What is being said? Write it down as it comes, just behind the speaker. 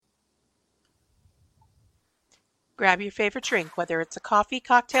Grab your favorite drink, whether it's a coffee,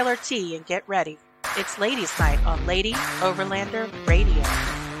 cocktail, or tea, and get ready. It's Ladies' Night on Lady Overlander Radio.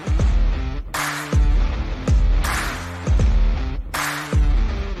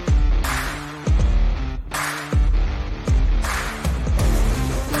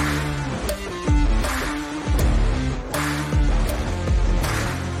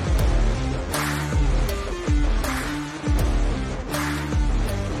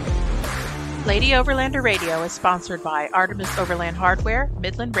 Lady Overlander Radio is sponsored by Artemis Overland Hardware,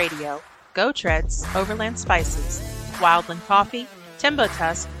 Midland Radio, Go Treads, Overland Spices, Wildland Coffee, Timbo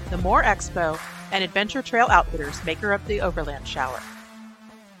Tusk, The Moore Expo, and Adventure Trail Outfitters, maker of the Overland Shower.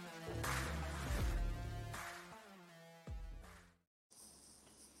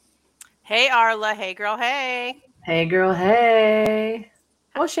 Hey, Arla. Hey, girl. Hey. Hey, girl. Hey.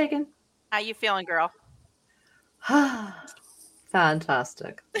 What's shaking? How you feeling, girl?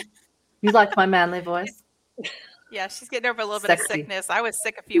 Fantastic. You like my manly voice? Yeah, she's getting over a little bit of sickness. I was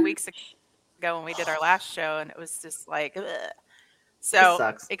sick a few weeks ago when we did our last show, and it was just like, ugh.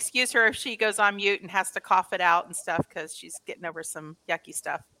 So excuse her if she goes on mute and has to cough it out and stuff because she's getting over some yucky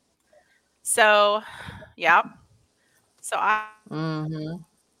stuff. So, yeah. So I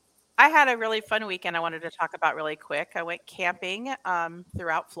had a really fun weekend I wanted to talk about really quick. I went camping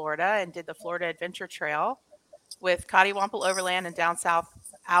throughout Florida and did the Florida Adventure Trail with Cottywomple Overland and Down South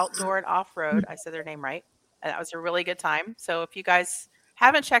Outdoor and Off-Road. I said their name right. And that was a really good time. So if you guys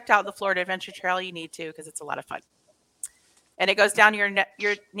haven't checked out the Florida Adventure Trail, you need to because it's a lot of fun. And it goes down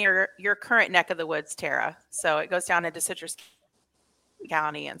near your current neck of the woods, Tara. So it goes down into Citrus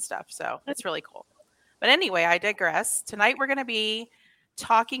County and stuff. So it's really cool. But anyway, I digress. Tonight we're going to be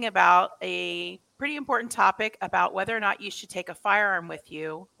talking about a pretty important topic about whether or not you should take a firearm with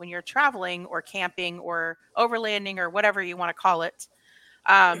you when you're traveling or camping or overlanding or whatever you want to call it.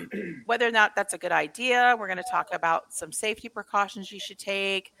 Whether or not that's a good idea. We're going to talk about some safety precautions you should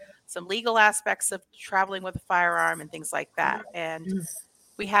take, some legal aspects of traveling with a firearm and things like that. And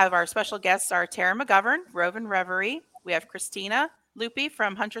we have our special guests are Tara McGovern, Rovin Reverie. We have Christina Lupi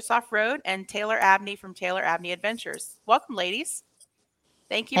from Huntress Off-Road and Taylor Abney from Taylor Abney Adventures. Welcome, ladies.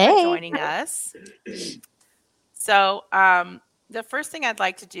 Thank you for joining us. So, the first thing I'd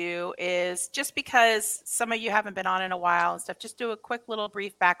like to do is, just because some of you haven't been on in a while and stuff, just do a quick little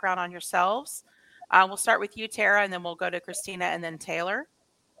brief background on yourselves. We'll start with you, Tara, and then we'll go to Christina and then Taylor.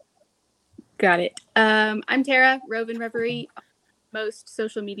 Got it. I'm Tara, Rovin Reverie, most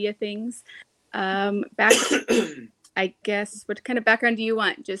social media things. I guess, what kind of background do you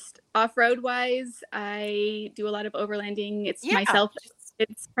want? Just off-road wise, I do a lot of overlanding. It's myself.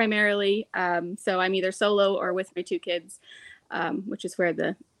 It's primarily, so I'm either solo or with my two kids. Which is where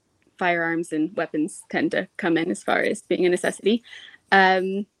the firearms and weapons tend to come in as far as being a necessity.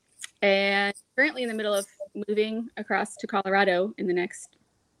 And currently in the middle of moving across to Colorado in the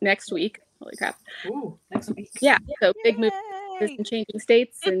next week. Holy crap. Ooh, next week. Yeah, so big move and changing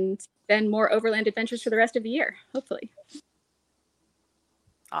states and then more overland adventures for the rest of the year, hopefully.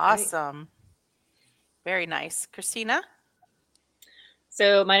 Awesome. Very nice. Christina?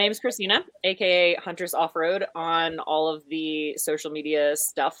 So my name is Christina, aka Huntress Off-Road, on all of the social media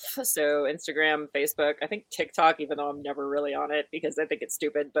stuff. So Instagram, Facebook, I think TikTok, even though I'm never really on it because I think it's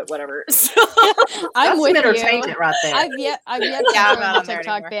stupid, but whatever. So I'm with you. Right there. I've yet to join the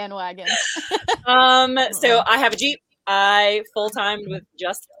TikTok bandwagon. So I have a Jeep. I full-timed with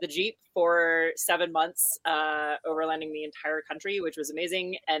just the Jeep for 7 months, overlanding the entire country, which was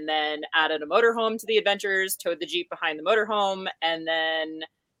amazing. And then added a motorhome to the adventures, towed the Jeep behind the motorhome. And then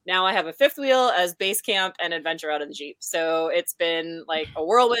now I have a fifth wheel as base camp and adventure out of the Jeep. So it's been like a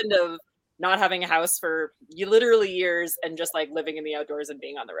whirlwind of not having a house for literally years and just like living in the outdoors and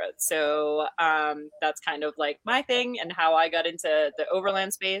being on the road. So that's kind of like my thing and how I got into the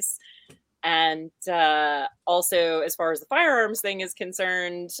overland space. And also, as far as the firearms thing is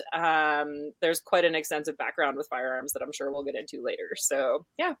concerned, there's quite an extensive background with firearms that I'm sure we'll get into later. So,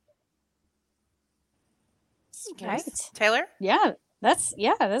 yeah. Right. Taylor? Yeah, that's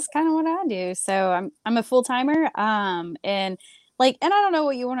kind of what I do. So I'm a full timer. And I don't know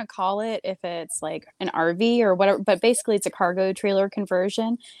what you want to call it, if it's like an RV or whatever, but basically it's a cargo trailer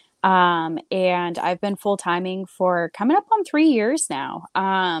conversion. And I've been full timing for coming up on 3 years now.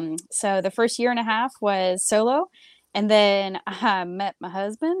 So the first year and a half was solo, and then I met my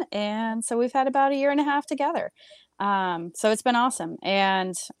husband. And so we've had about a year and a half together. So it's been awesome.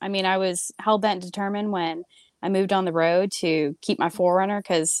 And I mean, I was hell bent determined when I moved on the road to keep my 4Runner,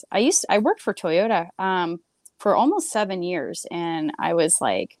 because I worked for Toyota, for almost 7 years. And I was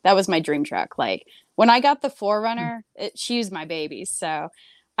like, that was my dream truck. Like when I got the 4Runner, she was my baby. So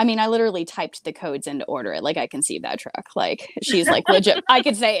I mean, I literally typed the codes in to order it. Like, I conceived that truck. Like, she's like legit. I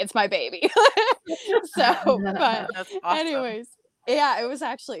could say it's my baby. So, but That's awesome. anyways, yeah, it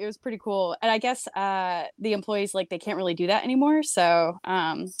was pretty cool. And I guess the employees, like, they can't really do that anymore. So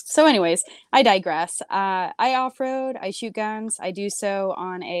anyways, I digress. I off-road, I shoot guns. I do so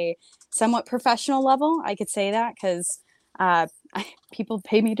on a somewhat professional level. I could say that because people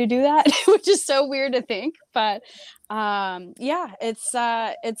pay me to do that, which is so weird to think, but yeah, it's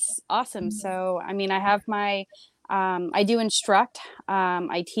awesome. So I mean, I have my I do instruct,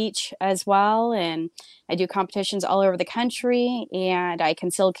 I teach as well, and I do competitions all over the country, and I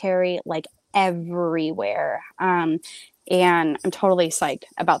concealed carry like everywhere. And I'm totally psyched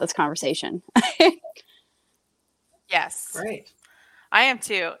about this conversation. Yes. Great. I am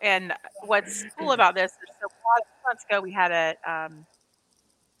too. And what's cool about this is, so a lot of months ago we had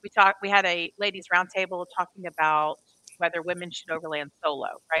a ladies roundtable talking about whether women should overland solo,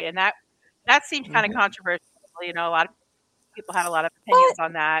 right? And that seemed kind of controversial. You know, a lot of people had a lot of opinions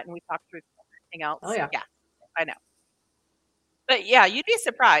on that, and we talked through everything else. Oh yeah, I know. But yeah, you'd be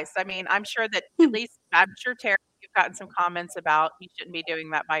surprised. I mean, I'm sure that I'm sure Tara, you've gotten some comments about you shouldn't be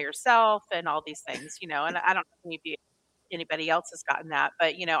doing that by yourself and all these things, you know. And I don't know if anybody else has gotten that,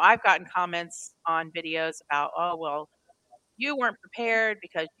 but you know, I've gotten comments on videos about, oh well, you weren't prepared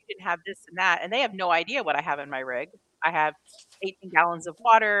because you didn't have this and that, and they have no idea what I have in my rig. I have 18 gallons of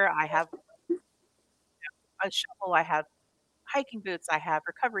water. I have a shovel. I have hiking boots. I have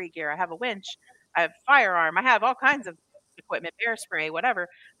recovery gear. I have a winch. I have firearm. I have all kinds of equipment, bear spray, whatever.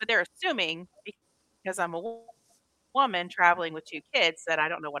 But they're assuming because I'm a woman traveling with 2 kids that I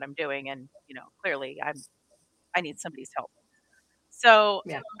don't know what I'm doing, and you know, clearly I need somebody's help. So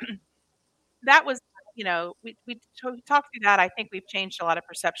that was, you know, we talked through that. I think we've changed a lot of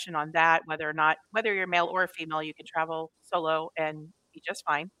perception on that, whether you're male or female, you can travel solo and be just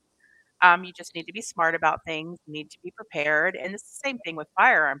fine. You just need to be smart about things, you need to be prepared. And it's the same thing with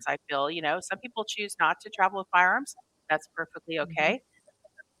firearms, I feel. You know, some people choose not to travel with firearms. That's perfectly okay.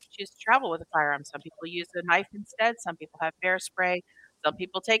 Choose to travel with a firearm. Some people use a knife instead. Some people have bear spray. Some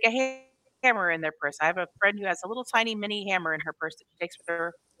people take a hammer in their purse. I have a friend who has a little tiny mini hammer in her purse that she takes with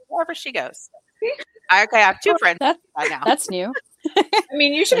her wherever she goes. I have 2 friends by now. That's new. I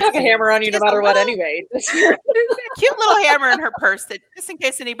mean, you should have a hammer on you no matter what anyway. Cute little hammer in her purse that just in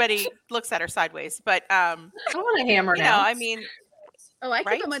case anybody looks at her sideways. But I want a hammer now. know, I mean, I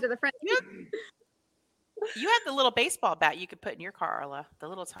keep them under the front. You have the little baseball bat you could put in your car, Arla. The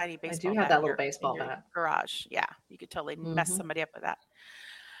little tiny baseball bat. I do have that little baseball bat. Garage. Yeah. You could totally mess somebody up with that.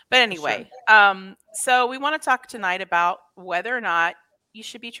 But anyway, so we want to talk tonight about whether or not you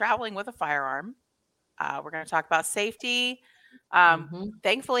should be traveling with a firearm. We're going to talk about safety.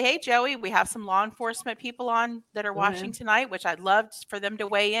 Thankfully, hey, Joey, we have some law enforcement people on that are watching tonight, which I'd love for them to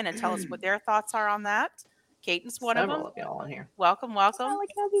weigh in and tell us what their thoughts are on that. Caton's one of them. Y'all on here. Welcome.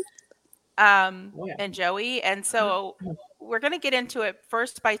 And Joey. And so we're going to get into it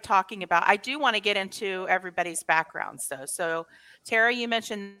first by talking about, I do want to get into everybody's backgrounds though. So Tara, you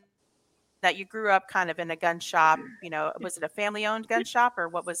mentioned that you grew up kind of in a gun shop, you know, was it a family owned gun shop or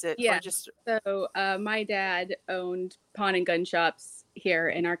what was it? Yeah. So my dad owned pawn and gun shops here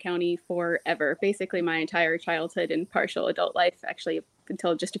in our county forever, basically my entire childhood and partial adult life, actually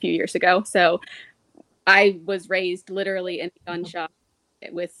until just a few years ago. So I was raised literally in a gun shop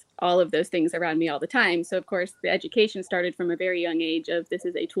with all of those things around me all the time. So of course the education started from a very young age of this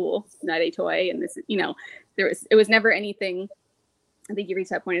is a tool, not a toy. And this, you know, it was never anything. I think you reached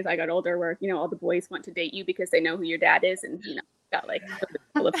that point as I got older where, you know, all the boys want to date you because they know who your dad is. And, you know, got like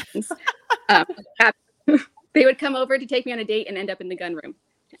full of things. They would come over to take me on a date and end up in the gun room.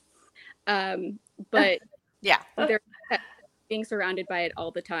 But they're being surrounded by it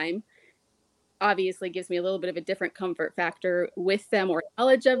all the time obviously gives me a little bit of a different comfort factor with them or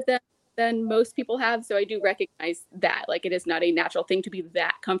knowledge of them than most people have. So I do recognize that, like, it is not a natural thing to be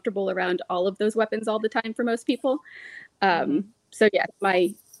that comfortable around all of those weapons all the time for most people. So yeah,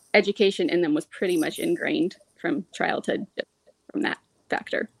 my education in them was pretty much ingrained from childhood from that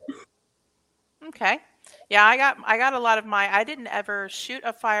factor. Okay. Yeah, I got a lot of I didn't ever shoot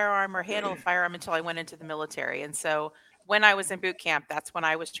a firearm or handle a firearm until I went into the military. And so when I was in boot camp, that's when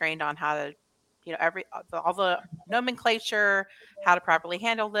I was trained on how to, you know, all the nomenclature, how to properly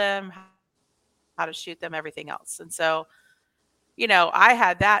handle them, how to shoot them, everything else. And so, you know, I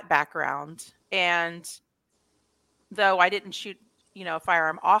had that background, and though I didn't shoot, you know, a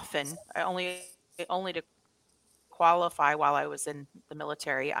firearm often, I only to qualify while I was in the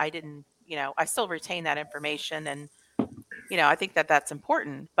military, I didn't, you know, I still retain that information, and, you know, I think that that's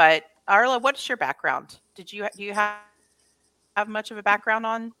important. But Arla, what's your background? Do you have have much of a background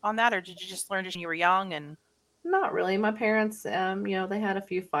on that, or did you just learn when you were young? And not really. My parents, they had a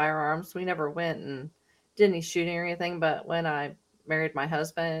few firearms. We never went and did any shooting or anything. But when I married my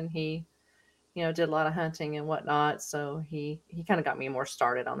husband, he, did a lot of hunting and whatnot. So he kind of got me more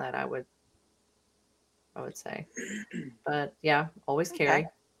started on that. I would say, but yeah, always carry.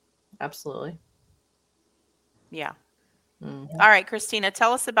 Absolutely. Yeah. Mm-hmm. All right, Christina,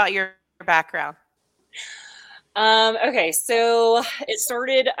 tell us about your background. Okay, so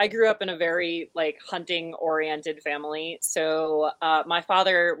I grew up in a very hunting oriented family. So my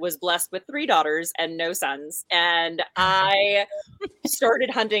father was blessed with 3 daughters and no sons. And I started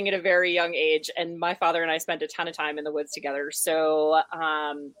hunting at a very young age, and my father and I spent a ton of time in the woods together. So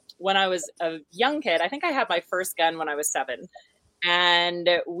when I was a young kid, I think I had my first gun when I was 7. And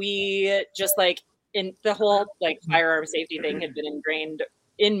we just in the whole firearm safety thing had been ingrained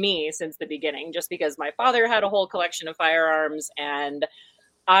in me since the beginning, just because my father had a whole collection of firearms, and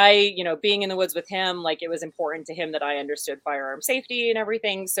I, being in the woods with him, it was important to him that I understood firearm safety and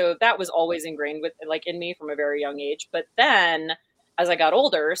everything. So that was always ingrained in me from a very young age. But then as I got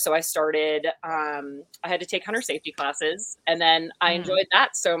older, so I started, I had to take hunter safety classes, and then I enjoyed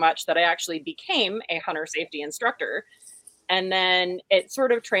that so much that I actually became a hunter safety instructor. And then it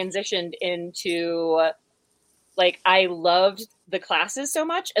sort of transitioned into I loved the classes so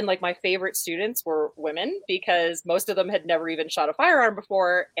much. And my favorite students were women, because most of them had never even shot a firearm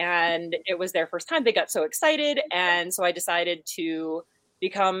before. And it was their first time. They got so excited. And so I decided to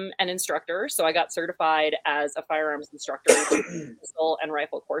become an instructor. So I got certified as a firearms instructor, pistol and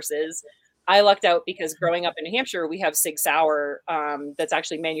rifle courses. I lucked out because growing up in New Hampshire, we have Sig Sauer that's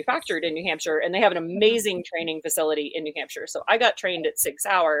actually manufactured in New Hampshire, and they have an amazing training facility in New Hampshire. So I got trained at Sig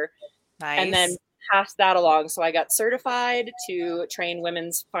Sauer. Nice. And then passed that along. So I got certified to train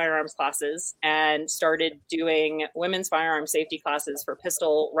women's firearms classes and started doing women's firearm safety classes for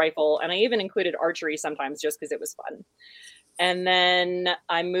pistol, rifle, and I even included archery sometimes just because it was fun. And then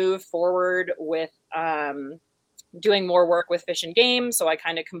I moved forward with doing more work with Fish and Game. So I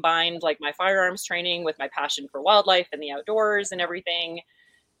kind of combined my firearms training with my passion for wildlife and the outdoors and everything.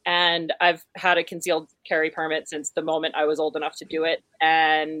 And I've had a concealed carry permit since the moment I was old enough to do it.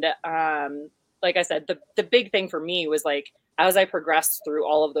 And like I said, the big thing for me was as I progressed through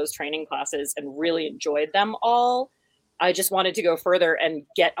all of those training classes and really enjoyed them all, I just wanted to go further and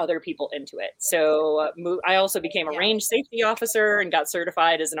get other people into it. So I also became a range safety officer and got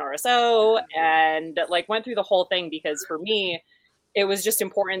certified as an RSO, and went through the whole thing, because for me, it was just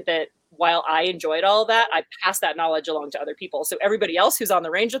important that while I enjoyed all of that, I passed that knowledge along to other people. So everybody else who's on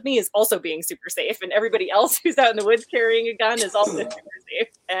the range with me is also being super safe, and everybody else who's out in the woods carrying a gun is also super safe.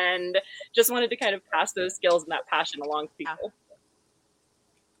 And just wanted to kind of pass those skills and that passion along to people.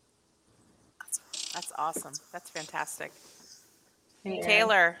 That's awesome. That's fantastic. Yeah.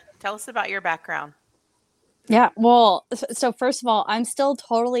 Taylor, tell us about your background. Yeah, well, so first of all, I'm still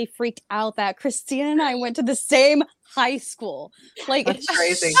totally freaked out that Christina and I went to the same high school. That's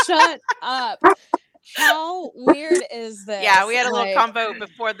crazy. Shut up. How weird is this? Yeah, we had a little combo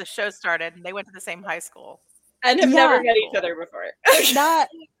before the show started, and they went to the same high school. And have never met each other before.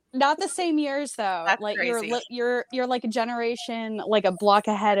 Not the same years though. That's crazy. You're a generation, a block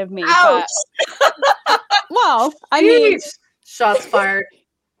ahead of me. Ouch. But, well, I mean, shots fired.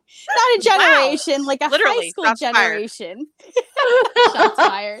 Not a generation, a literally, high school generation. Shots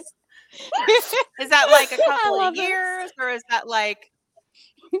fired. Is that a couple of years, or is that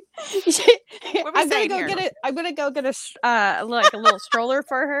I'm gonna go get a little stroller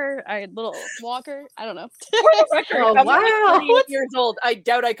for her, a little walker. I don't know. Oh, wow! 38 years old. I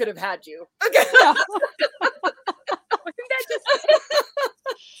doubt I could have had you. Okay.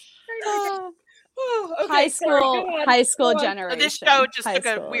 No. Okay, high school generation. This show just took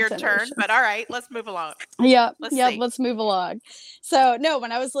a weird turn, but all right, let's move along. Let's move along. So no,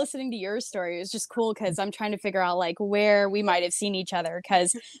 when I was listening to your story, it was just cool because I'm trying to figure out where we might have seen each other,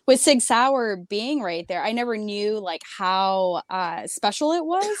 because with Sig Sauer being right there, I never knew how special it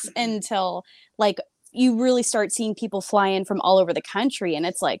was until you really start seeing people fly in from all over the country, and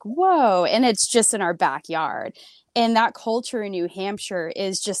it's whoa, and it's just in our backyard. And that culture in New Hampshire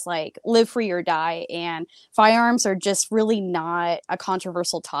is just live free or die. And firearms are just really not a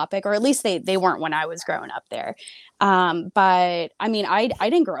controversial topic, or at least they weren't when I was growing up there. But I mean, I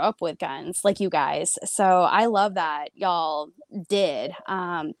didn't grow up with guns like you guys. So I love that y'all did,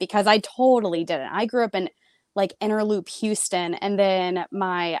 because I totally didn't. I grew up in Interloop, Houston. And then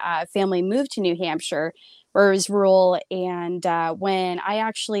my family moved to New Hampshire where it was rural. And when I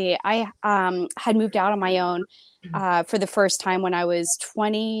had moved out on my own for the first time when I was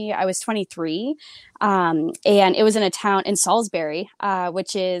 23. And it was in a town in Salisbury,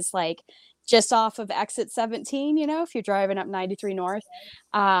 which is like just off of exit 17, if you're driving up 93 North.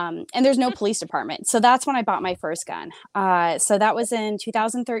 And there's no police department. So that's when I bought my first gun. So that was in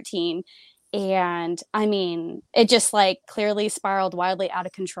 2013. And I mean, it just like clearly spiraled wildly out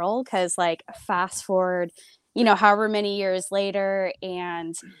of control because like fast forward, however many years later,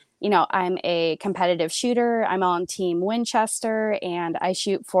 and I'm a competitive shooter. I'm on Team Winchester, and I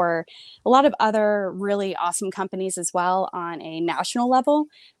shoot for a lot of other really awesome companies as well on a national level.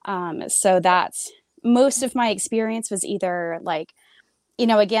 So that's most of my experience was either like,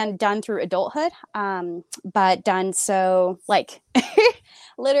 again, done through adulthood, but done so like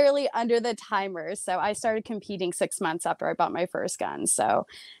literally under the timer. So I started competing 6 months after I bought my first gun. So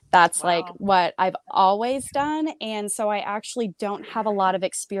that's like what I've always done. And so I actually don't have a lot of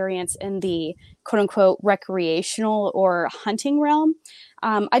experience in the quote unquote recreational or hunting realm.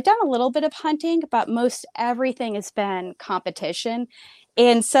 I've done a little bit of hunting, but most everything has been competition.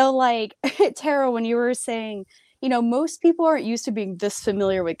 And so like Tara, when you were saying, most people aren't used to being this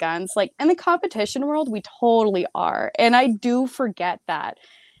familiar with guns. Like in the competition world, we totally are. And I do forget that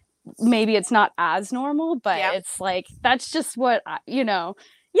maybe it's not as normal, but it's like, that's just what,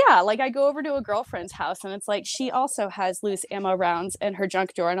 like I go over to a girlfriend's house and it's like, she also has loose ammo rounds in her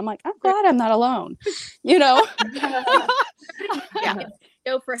junk drawer. And I'm like, I'm glad I'm not alone,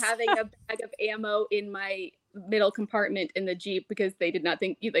 For having a bag of ammo in my middle compartment in the Jeep because they did not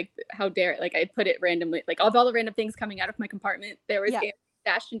think how dare it, like I put it randomly, like of all the random things coming out of my compartment, there was ammo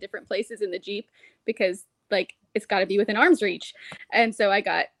stashed in different places in the Jeep because like it's got to be within arm's reach. And so I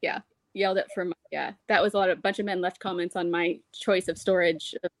got yelled at from that was a bunch of men left comments on my choice of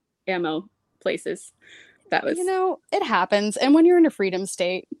storage of ammo places. That was it happens, and when you're in a freedom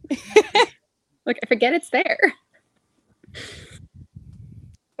state like I forget it's there.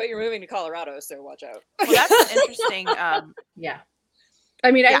 But you're moving to Colorado, so watch out. Well, that's interesting. I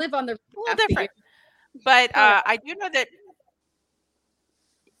mean, I live on the a little different, but I do know that.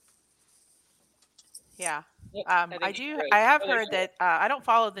 Yeah, I do. I have heard that I don't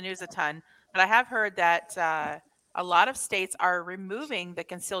follow the news a ton, but I have heard that a lot of states are removing the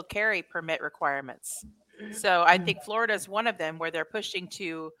concealed carry permit requirements. So I think Florida is one of them where they're pushing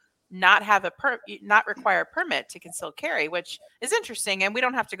to not have not require a permit to concealed carry, which is interesting. And we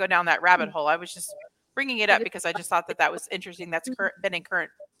don't have to go down that rabbit hole. I was just bringing it up because I just thought that was interesting. That's been in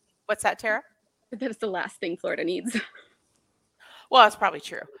current. What's that, Tara? That's the last thing Florida needs. Well, that's probably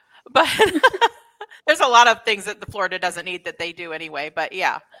true, but there's a lot of things that the Florida doesn't need that they do anyway. But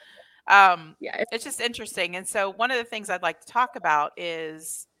it's just interesting. And so one of the things I'd like to talk about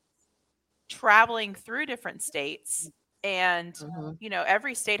is traveling through different states. And,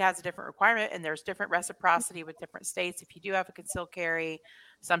 every state has a different requirement and there's different reciprocity with different states. If you do have a concealed carry,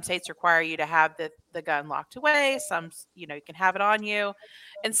 some states require you to have the gun locked away. Some, you can have it on you.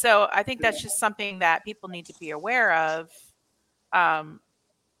 And so I think that's just something that people need to be aware of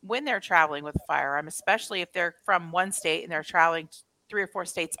when they're traveling with a firearm, especially if they're from one state and they're traveling 3 or 4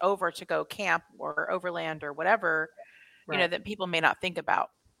 states over to go camp or overland or whatever, that people may not think about.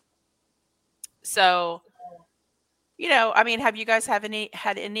 So, I mean, have you guys had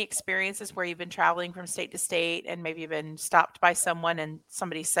any experiences where you've been traveling from state to state and maybe been stopped by someone and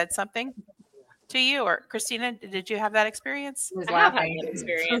somebody said something to you? Or Christina, did you have that experience? I have had that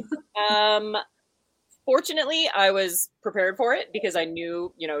experience. Fortunately, I was prepared for it because I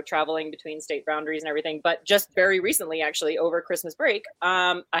knew, traveling between state boundaries and everything. But just very recently, actually, over Christmas break,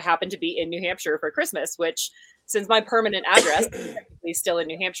 I happened to be in New Hampshire for Christmas, which since my permanent address is technically still in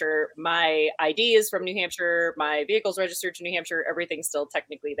New Hampshire, my ID is from New Hampshire, my vehicle's registered to New Hampshire, everything's still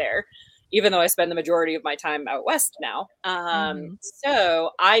technically there, even though I spend the majority of my time out west now.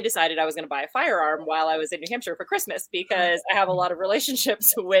 So I decided I was going to buy a firearm while I was in New Hampshire for Christmas because I have a lot of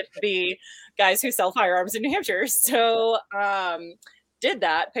relationships with the guys who sell firearms in New Hampshire. So did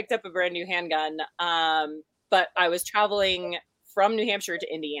that, picked up a brand new handgun, but I was traveling from New Hampshire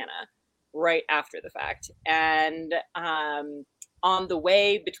to Indiana right after the fact. And on the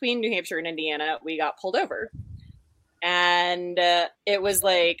way between New Hampshire and Indiana, we got pulled over. And it was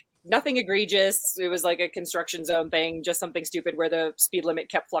like nothing egregious. It was like a construction zone thing, just something stupid where the speed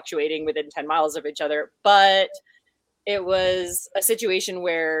limit kept fluctuating within 10 miles of each other. But it was a situation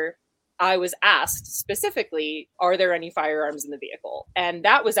where I was asked specifically, are there any firearms in the vehicle? And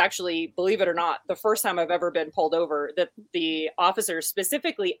that was actually, believe it or not, the first time I've ever been pulled over that the officer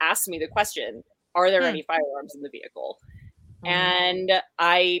specifically asked me the question, are there any firearms in the vehicle? And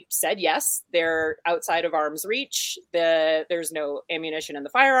I said, yes, they're outside of arm's reach. There's no ammunition in the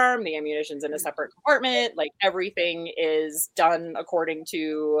firearm. The ammunition's in a separate compartment. Like everything is done according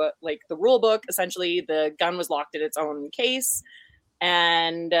to like the rule book. Essentially, the gun was locked in its own case.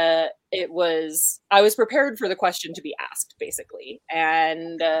 And I was prepared for the question to be asked, basically.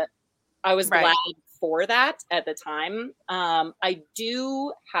 And I was glad for that at the time. I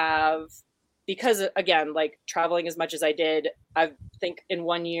do have, because again, like traveling as much as I did, I think in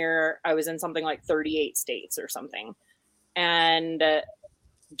 1 year I was in something like 38 states or something. And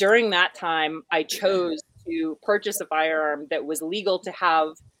during that time, I chose to purchase a firearm that was legal to have,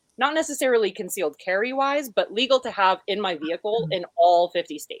 not necessarily concealed carry wise, but legal to have in my vehicle in all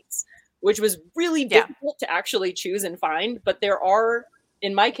 50 states, which was really difficult to actually choose and find. But there are,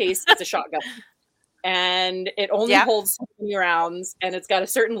 in my case, it's a shotgun. And it only holds 20 rounds, and it's got a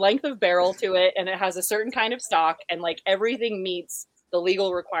certain length of barrel to it, and it has a certain kind of stock, and like everything meets the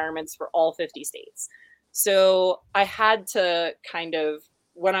legal requirements for all 50 states. So I had to kind of,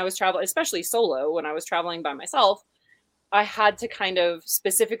 when I was traveling, especially solo, when I was traveling by myself, I had to kind of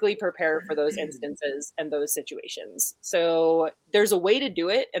specifically prepare for those instances and those situations. So there's a way to do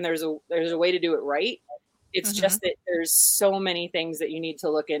it, and there's a way to do it right. It's just that there's so many things that you need to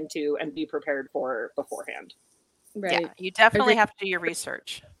look into and be prepared for beforehand. Right. Yeah, you definitely have to do your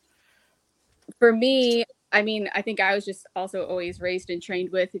research. For me, I mean, I think I was just also always raised and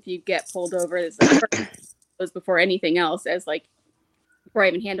trained with, if you get pulled over, it's like, was before anything else, as like, before I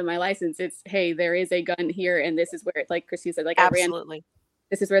even handle my license, it's, hey, there is a gun here, and this is where it's like Christy said, like, absolutely.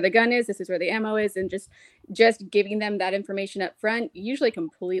 This is where the gun is, this is where the ammo is, and just giving them that information up front usually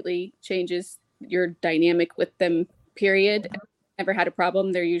completely changes your dynamic with them, period. Never had a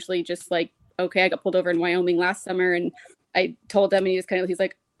problem. They're usually just like, okay, I got pulled over in Wyoming last summer, and I told them, and he's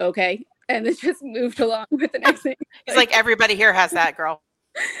like, okay, and it just moved along with the next thing. He's like, everybody here has that, girl.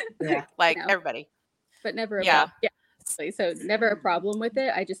 Yeah, like everybody. But never a problem. Yeah. So never a problem with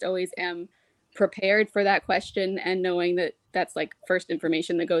it. I just always am prepared for that question, and knowing that that's like first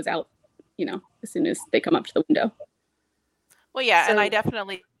information that goes out, as soon as they come up to the window. Well, yeah, and I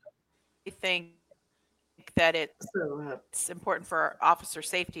definitely think that it's important for officer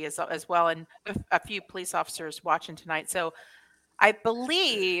safety as well, and a few police officers watching tonight. So I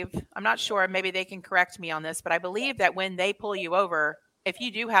believe, I'm not sure, maybe they can correct me on this, but I believe that when they pull you over, if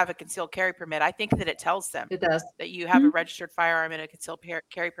you do have a concealed carry permit, I think that it tells them that you have a registered firearm and a concealed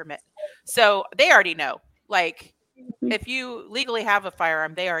carry permit. So they already know. Like, if you legally have a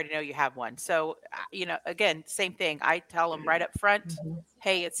firearm, they already know you have one. So, again, same thing. I tell them right up front,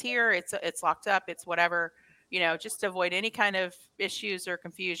 hey, it's here, it's locked up, it's whatever, just to avoid any kind of issues or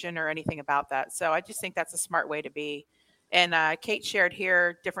confusion or anything about that. So I just think that's a smart way to be. And Kate shared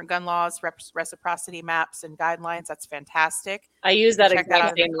here different gun laws, reciprocity maps, and guidelines. That's fantastic. I use that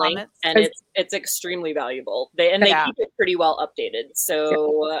exact same link, and it's extremely valuable. They keep it pretty well updated.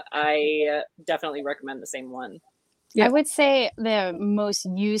 So I definitely recommend the same one. Yeah. I would say the most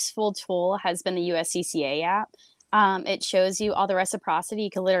useful tool has been the USCCA app. It shows you all the reciprocity. You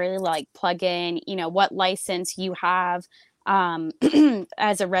can literally like plug in, what license you have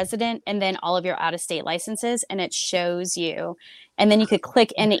as a resident, and then all of your out-of-state licenses, and it shows you. And then you could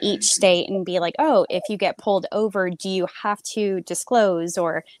click into each state and be like, oh, if you get pulled over, do you have to disclose,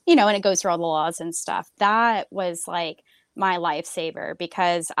 or, and it goes through all the laws and stuff. That was like my lifesaver,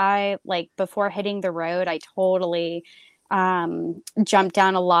 because I, like, before hitting the road, I totally jumped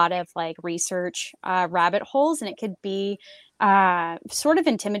down a lot of like research rabbit holes, and it could be sort of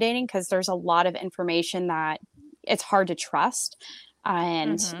intimidating because there's a lot of information that it's hard to trust.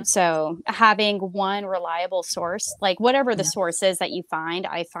 And so having one reliable source, like whatever the source is that you find,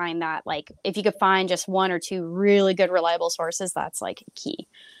 I find that like if you could find just one or two really good reliable sources, that's like key.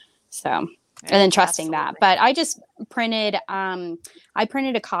 So, and then trusting that. But I just printed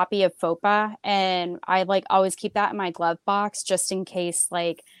a copy of FOPA, and I like always keep that in my glove box just in case,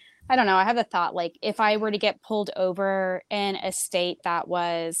 like, I don't know. I have the thought, like, if I were to get pulled over in a state that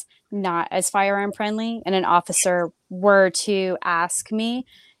was not as firearm friendly and an officer were to ask me,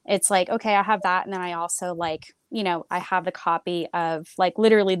 it's like, okay, I have that. And then I also, like, I have the copy of, like,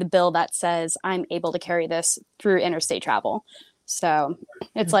 literally the bill that says I'm able to carry this through interstate travel. So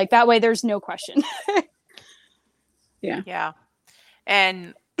it's like, that way there's no question. Yeah. Yeah.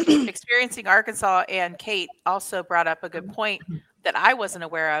 And experiencing Arkansas, and Kate also brought up a good point that I wasn't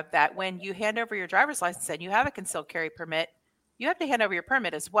aware of, that when you hand over your driver's license and you have a concealed carry permit, you have to hand over your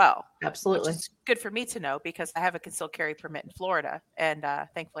permit as well. Absolutely. Which is good for me to know, because I have a concealed carry permit in Florida, and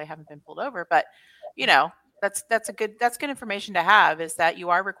thankfully I haven't been pulled over. But, that's good information to have, is that you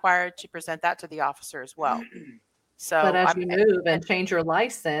are required to present that to the officer as well. So, but as you move and change your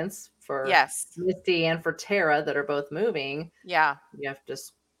license for Misty and for Tara that are both moving, you have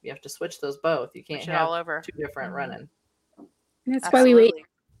to switch those both. You can't have all over. two different running. And that's why we wait to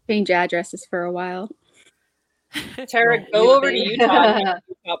change addresses for a while. Tara, go over to Utah and get a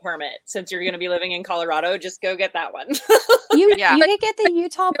Utah permit. Since you're going to be living in Colorado, just go get that one. You can get the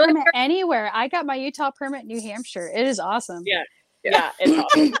Utah permit anywhere. I got my Utah permit in New Hampshire. It is awesome. Yeah, it's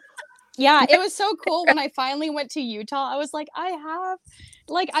awesome. Yeah, it was so cool when I finally went to Utah. I was like,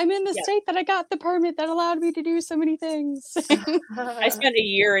 I'm in the state that I got the permit that allowed me to do so many things. I spent a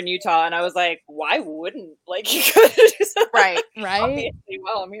year in Utah and I was like, why wouldn't you could do something? Right. Obviously,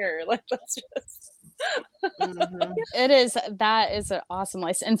 while I'm here, let's just. That is an awesome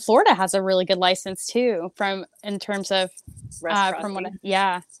license. And Florida has a really good license too, in terms of from what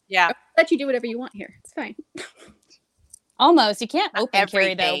I'll let you do whatever you want here. It's fine. Almost. You can't open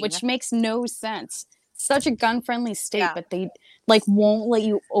carry though, which makes no sense. Such a gun-friendly state, but they won't let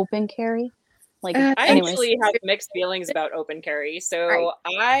you open carry. I actually have mixed feelings about open carry. So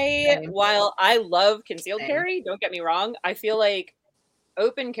while I love concealed carry, don't get me wrong, I feel like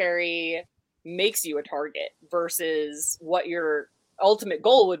open carry makes you a target versus what your ultimate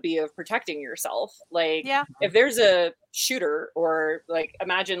goal would be of protecting yourself. If there's a shooter, or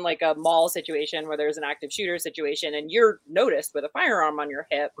imagine a mall situation where there's an active shooter situation and you're noticed with a firearm on your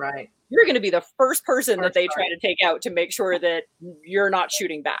hip, you're going to be the first person that they try to take out to make sure that you're not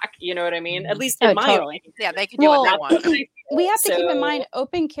shooting back. You know what I mean? At least in my opinion. Yeah, they can do what they want. We have to keep in mind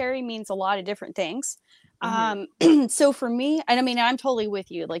open carry means a lot of different things. So for me, and I mean, I'm totally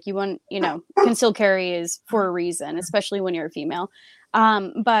with you. You want, concealed carry is for a reason, especially when you're a female.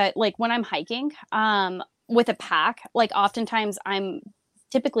 But when I'm hiking, with a pack, oftentimes I'm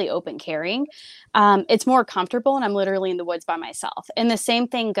typically open carrying. It's more comfortable and I'm literally in the woods by myself. And the same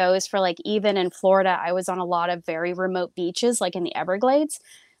thing goes for even in Florida, I was on a lot of very remote beaches, in the Everglades.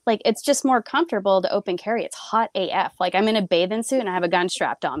 It's just more comfortable to open carry. It's hot AF. I'm in a bathing suit and I have a gun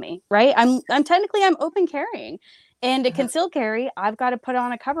strapped on me, right? I'm open carrying. And to conceal carry, I've got to put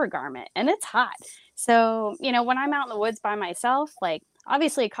on a cover garment and it's hot. So, when I'm out in the woods by myself,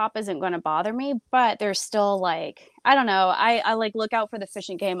 obviously a cop isn't going to bother me, but there's still I don't know. I look out for the fish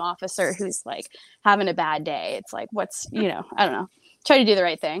and game officer who's having a bad day. It's what's, I don't know, try to do the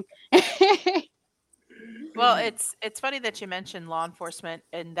right thing. Well, it's funny that you mentioned law enforcement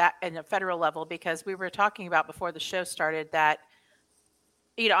and that in a federal level, because we were talking about before the show started that,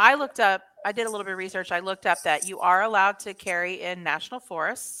 I did a little bit of research. I looked up that you are allowed to carry in national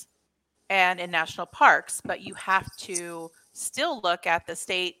forests and in national parks, but you have to still look at the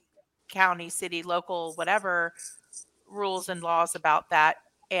state, county, city, local, whatever rules and laws about that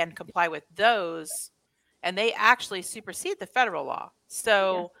and comply with those. And they actually supersede the federal law.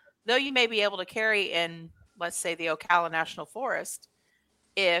 So though you may be able to carry in, let's say, the Ocala National Forest,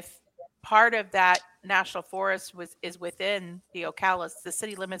 if part of that national forest is within the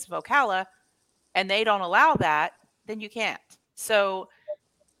city limits of Ocala, and they don't allow that, then you can't. So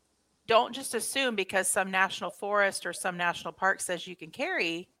don't just assume because some national forest or some national park says you can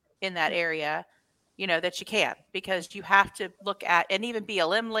carry in that area, that you can, because you have to look at, and even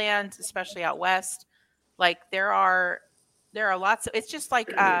BLM land, especially out west, there are lots of, it's just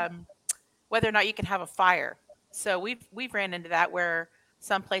whether or not you can have a fire. So we've ran into that where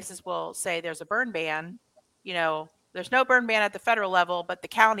some places will say there's a burn ban, there's no burn ban at the federal level, but the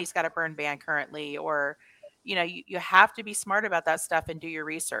county's got a burn ban currently, or, you have to be smart about that stuff and do your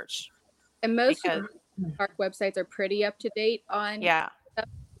research. And most park websites are pretty up to date on stuff.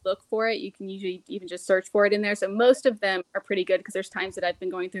 Look for it. You can usually even just search for it in there. So most of them are pretty good, because there's times that I've been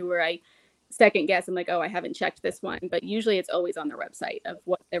going through where I second guess. I'm I haven't checked this one, but usually it's always on their website of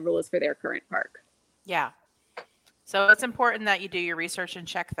what their rule is for their current park. Yeah. So it's important that you do your research and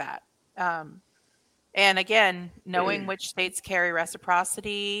check that. And again, knowing which states carry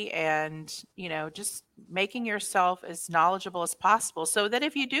reciprocity and, just making yourself as knowledgeable as possible so that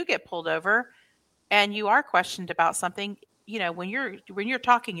if you do get pulled over and you are questioned about something, when you're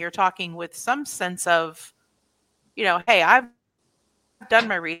talking with some sense of, hey, I've done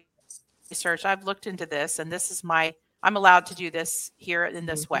my research, I've looked into this, and this is I'm allowed to do this here in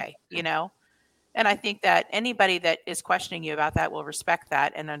this way, And I think that anybody that is questioning you about that will respect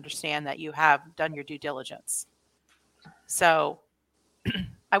that and understand that you have done your due diligence. So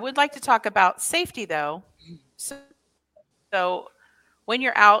I would like to talk about safety, though. So when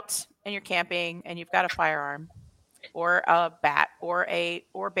you're out and you're camping and you've got a firearm or a bat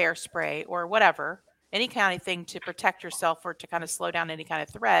or bear spray or whatever, any kind of thing to protect yourself or to kind of slow down any kind of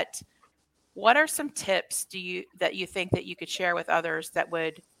threat, what are some tips that you think that you could share with others that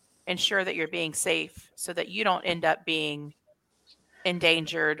would ensure that you're being safe so that you don't end up being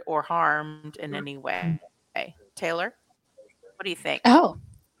endangered or harmed in any way. Taylor, what do you think? Oh,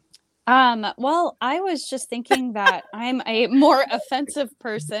 well, I was just thinking that I'm a more offensive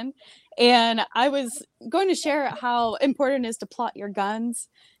person, and I was going to share how important it is to plot your guns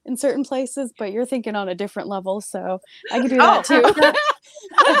in certain places, but you're thinking on a different level, so I could do that too.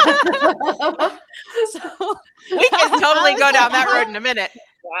 So, we can totally go down that road in a minute.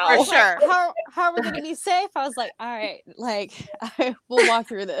 Wow. For sure. How are we going to be safe? I was like, all right, like we'll walk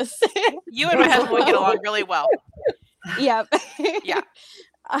through this. You and my husband would get along really well. Yep. Yeah.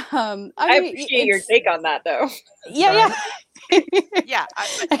 I appreciate your take on that, though. Yeah. Yeah.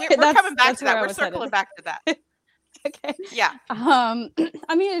 We're coming back to that. We're circling back to that. Okay. Yeah.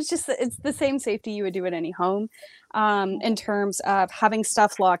 I mean, it's the same safety you would do at any home. In terms of having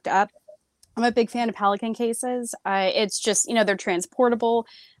stuff locked up. I'm a big fan of Pelican cases. It's just, they're transportable,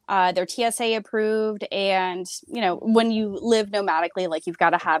 they're TSA approved. And, when you live nomadically, like you've got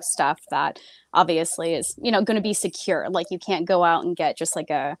to have stuff that obviously is, going to be secure. Like you can't go out and get just like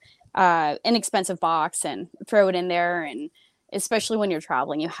a inexpensive box and throw it in there. And especially when you're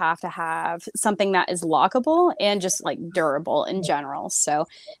traveling, you have to have something that is lockable and just like durable in general. So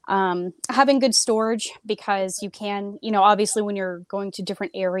having good storage, because you can, obviously when you're going to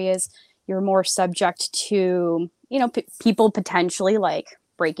different areas, you're more subject to, people potentially like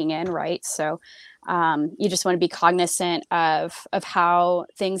breaking in, right? So you just want to be cognizant of how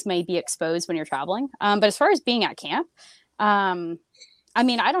things may be exposed when you're traveling. But as far as being at camp, I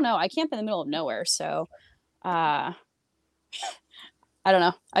mean, I don't know. I camp in the middle of nowhere, so I don't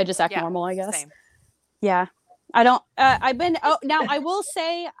know. I just act normal, I guess. Same. Yeah. I don't, now I will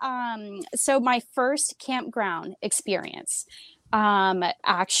say, so my first campground experience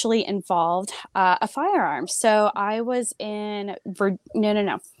actually involved a firearm. So I was in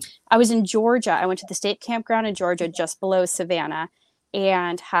I was in Georgia. I went to the state campground in Georgia just below Savannah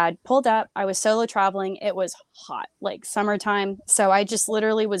and had pulled up. I was solo traveling. It was hot, like summertime. So I just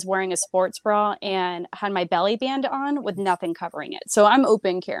literally was wearing a sports bra and had my belly band on with nothing covering it. So I'm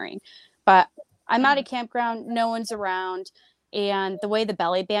open carrying, but I'm at a campground, no one's around. And the way the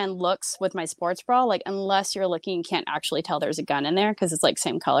belly band looks with my sports bra, like unless you're looking, you can't actually tell there's a gun in there because it's like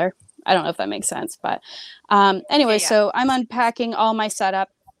same color. I don't know if that makes sense, but anyway, so I'm unpacking all my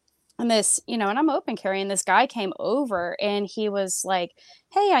setup and this, and I'm open carrying. This guy came over and he was like,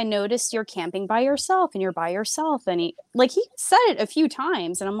 "Hey, I noticed you're camping by yourself and you're by yourself." And he said it a few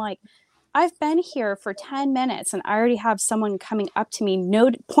times and I'm like, I've been here for 10 minutes and I already have someone coming up to me,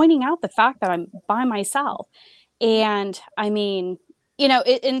 pointing out the fact that I'm by myself. And I mean,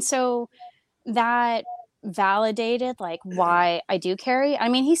 and so that validated like why I do carry. I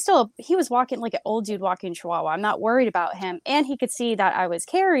mean, he was walking like an old dude walking Chihuahua. I'm not worried about him. And he could see that I was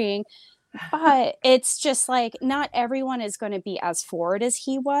carrying, but it's just like, not everyone is going to be as forward as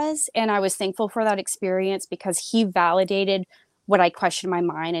he was. And I was thankful for that experience because he validated what I questioned in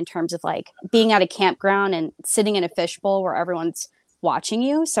my mind in terms of like being at a campground and sitting in a fishbowl where everyone's watching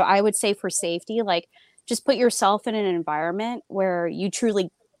you. So I would say for safety, like, just put yourself in an environment where you truly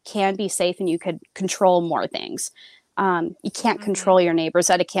can be safe and you could control more things. You can't control your neighbors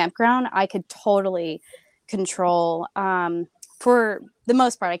at a campground. I could totally control, for the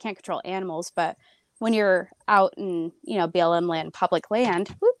most part, I can't control animals, but when you're out in, BLM land, public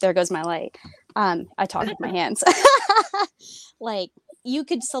land, whoop, there goes my light. I talk with my hands. Like you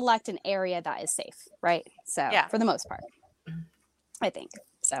could select an area that is safe, right? So for the most part, I think.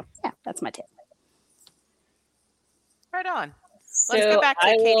 So yeah, that's my tip. Right on. Let's go back to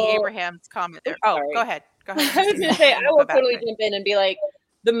Katie Abraham's comment there. Oh, go ahead. I was going to say, I will totally jump in and be like,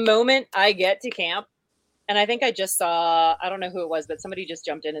 the moment I get to camp, and I think I just saw, I don't know who it was, but somebody just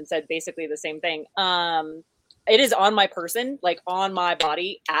jumped in and said basically the same thing. It is on my person, like on my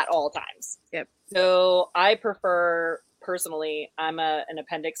body at all times. Yep. So I prefer, personally, I'm an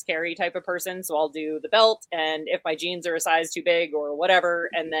appendix carry type of person. So I'll do the belt, and if my jeans are a size too big or whatever,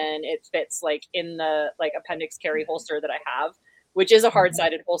 and then it fits like in the like appendix carry holster that I have, which is a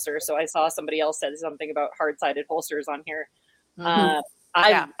hard-sided holster. So I saw somebody else said something about hard-sided holsters on here.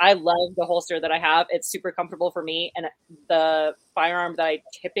 I love the holster that I have. It's super comfortable for me. And the firearm that I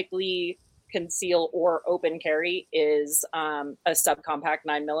typically conceal or open carry is a subcompact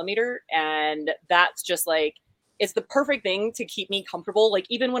 9mm. And that's just like, it's the perfect thing to keep me comfortable. Like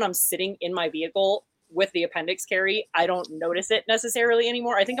even when I'm sitting in my vehicle, with the appendix carry, I don't notice it necessarily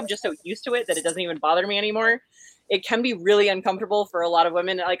anymore. I think I'm just so used to it that it doesn't even bother me anymore. It can be really uncomfortable for a lot of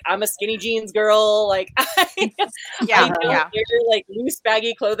women. Like, I'm a skinny jeans girl. Like, I don't wear like loose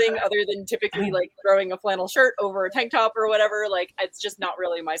baggy clothing other than typically like throwing a flannel shirt over a tank top or whatever. Like, it's just not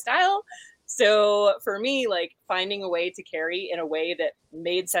really my style. So for me, like, finding a way to carry in a way that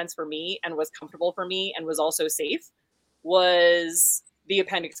made sense for me and was comfortable for me and was also safe was the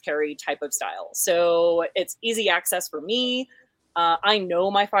appendix carry type of style. So it's easy access for me. I know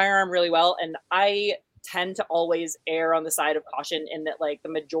my firearm really well, and I tend to always err on the side of caution in that, like, the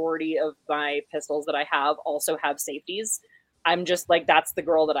majority of my pistols that I have also have safeties. I'm just like, that's the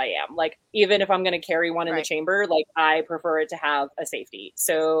girl that I am. Like, even if I'm going to carry one in the chamber, like, I prefer it to have a safety.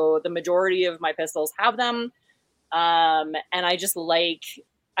 So the majority of my pistols have them. And I just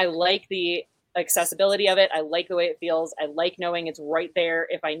I like the accessibility of it. I like the way it feels. I like knowing it's right there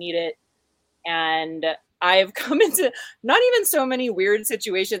if I need it. And I've come into not even so many weird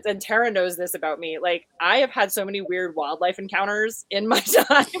situations, and Tara knows this about me. Like, I have had so many weird wildlife encounters in my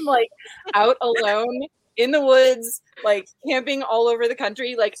time, like out alone in the woods, like camping all over the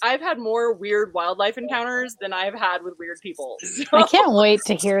country. Like, I've had more weird wildlife encounters than I've had with weird people. So, I can't wait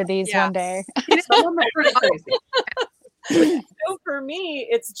to hear these one day. So for me,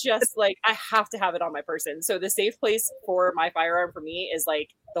 it's just like, I have to have it on my person. So the safe place for my firearm for me is like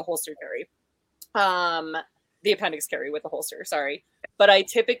the holster carry. The appendix carry with the holster, sorry. But I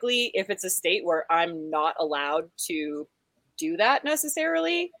typically, if it's a state where I'm not allowed to do that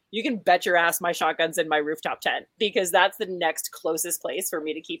necessarily, you can bet your ass my shotgun's in my rooftop tent, because that's the next closest place for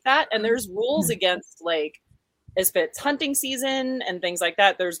me to keep that. And there's rules against, like, if it's hunting season and things like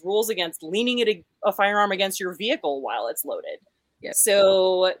that, there's rules against leaning a firearm against your vehicle while it's loaded. Yep.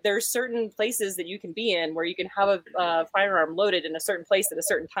 So there's certain places that you can be in where you can have a firearm loaded in a certain place at a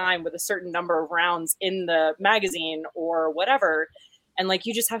certain time with a certain number of rounds in the magazine or whatever. And like,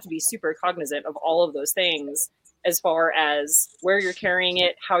 you just have to be super cognizant of all of those things as far as where you're carrying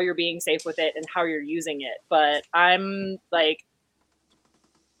it, how you're being safe with it, and how you're using it. But I'm like,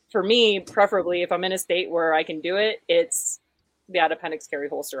 for me, preferably if I'm in a state where I can do it, it's that appendix carry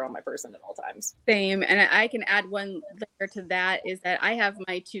holster on my person at all times. Same. And I can add one layer to that, is that I have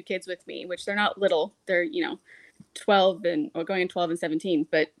my two kids with me, which they're not little. They're, 12 and going 12 and 17.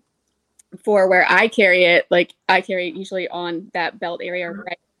 But for where I carry it, like, I carry it usually on that belt area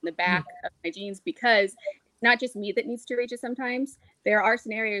right in the back of my jeans, because it's not just me that needs to reach it sometimes. There are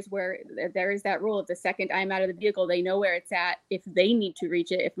scenarios where there is that rule of the second I'm out of the vehicle, they know where it's at if they need to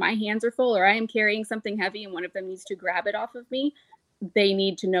reach it. If my hands are full or I am carrying something heavy and one of them needs to grab it off of me, they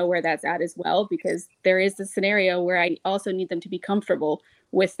need to know where that's at as well, because there is a scenario where I also need them to be comfortable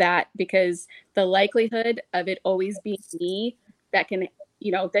with that, because the likelihood of it always being me that can,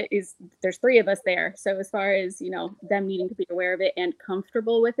 there's three of us there. So as far as, them needing to be aware of it and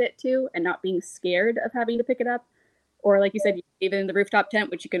comfortable with it too, and not being scared of having to pick it up. Or like you said, even in the rooftop tent,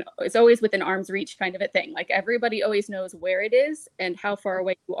 which it's always within arm's reach kind of a thing. Like, everybody always knows where it is and how far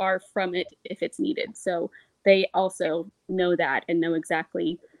away you are from it if it's needed. So they also know that and know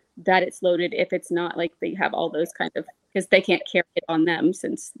exactly that it's loaded. If it's not, like, they have all those kind of, because they can't carry it on them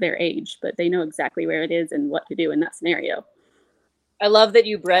since their age, but they know exactly where it is and what to do in that scenario. I love that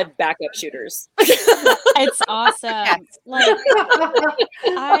you bred backup shooters. It's awesome. Yes. Like,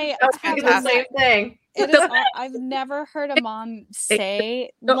 that's the same thing. I've never heard a mom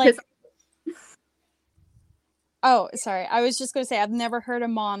say, like, oh, sorry. I was just going to say, I've never heard a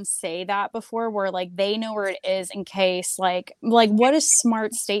mom say that before, where, like, they know where it is in case, like, what a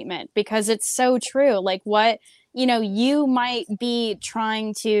smart statement, because it's so true. Like, what, you might be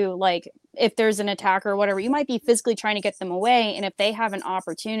trying to, like, if there's an attack or whatever, you might be physically trying to get them away. And if they have an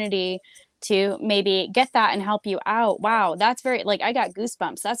opportunity to maybe get that and help you out, wow, that's very, like, I got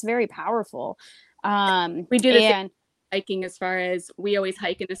goosebumps. That's very powerful. We do this hiking, as far as we always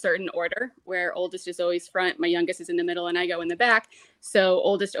hike in a certain order, where oldest is always front, my youngest is in the middle, and I go in the back. So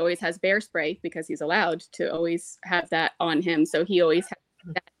oldest always has bear spray, because he's allowed to always have that on him. So he always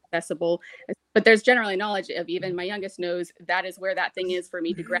has that accessible. But there's generally knowledge of, even my youngest knows that is where that thing is for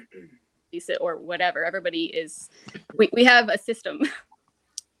me to grab it or whatever. Everybody is, we have a system.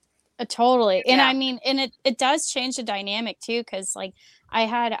 Totally. And I mean, and it does change the dynamic too, because, like, I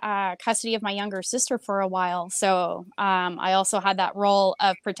had custody of my younger sister for a while. So I also had that role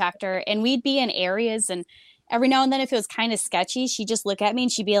of protector, and we'd be in areas, and every now and then, if it was kind of sketchy, she'd just look at me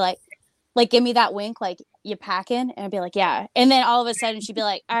and she'd be like, give me that wink, like, you packing? And I'd be like, yeah. And then all of a sudden she'd be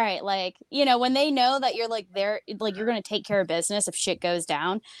like, all right, like, you know, when they know that you're like there, like you're going to take care of business if shit goes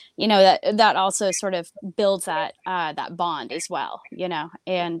down, you know, that also sort of builds that bond as well, you know.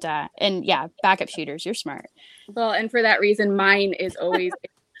 And yeah, backup shooters, you're smart. Well, and for that reason, mine is always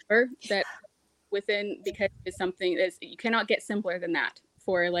that within, because it's something that you cannot get simpler than that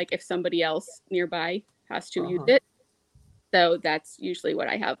for like if somebody else nearby has to use it. So that's usually what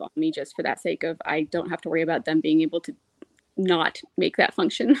I have on me, just for that sake of I don't have to worry about them being able to not make that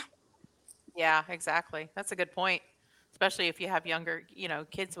function. Yeah, exactly. That's a good point. Especially if you have younger, you know,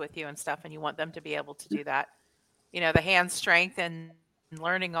 kids with you and stuff, and you want them to be able to do that. You know, the hand strength and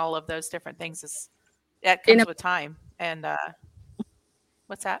learning all of those different things that comes with time. And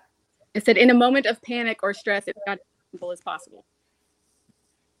what's that? I said in a moment of panic or stress, it's not as simple as possible.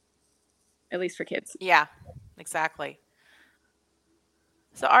 At least for kids. Yeah, exactly.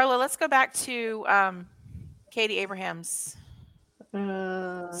 So Arla, let's go back to Katie Abraham's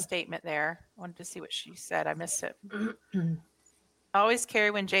statement there. I wanted to see what she said. I missed it. I always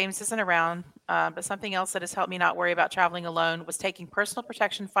carry when James isn't around, but something else that has helped me not worry about traveling alone was taking personal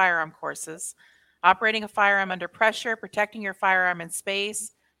protection firearm courses, operating a firearm under pressure, protecting your firearm in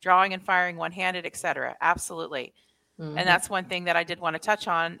space, drawing and firing one-handed, etc. Absolutely. And that's one thing that I did want to touch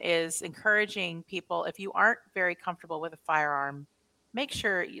on is encouraging people, if you aren't very comfortable with a firearm, make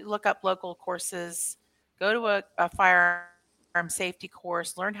sure you look up local courses, go to a firearm safety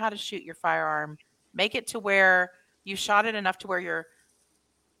course, learn how to shoot your firearm, make it to where you shot it enough to where you're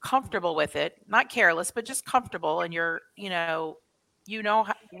comfortable with it, not careless, but just comfortable. And you're, you know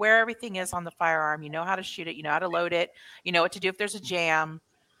where everything is on the firearm, you know how to shoot it, you know how to load it, you know what to do if there's a jam,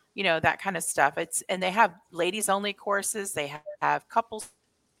 you know, that kind of stuff. And they have ladies only courses. They have couples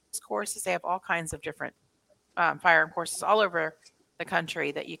courses. They have all kinds of different firearm courses all over the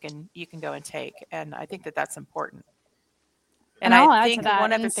country that you can go and take. And I think that that's important. And I think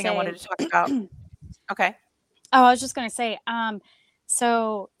one other thing I wanted to talk about. Okay. Oh, I was just going to say,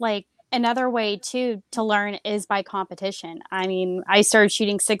 so like another way too to learn is by competition. I mean, I started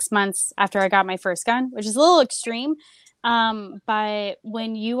shooting 6 months after I got my first gun, which is a little extreme. But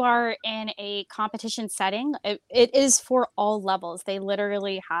when you are in a competition setting, it is for all levels. They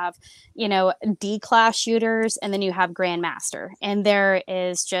literally have, you know, D class shooters, and then you have Grandmaster, and there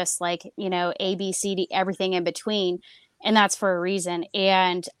is just like, you know, A, B, C, D, everything in between. And that's for a reason.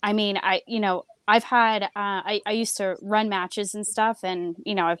 And I mean, I've had, I used to run matches and stuff, and,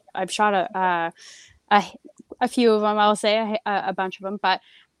 you know, I've shot a few of them, I'll say a bunch of them, but,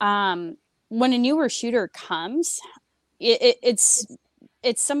 when a newer shooter comes, it's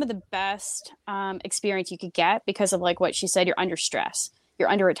some of the best experience you could get because of like what she said, you're under stress, you're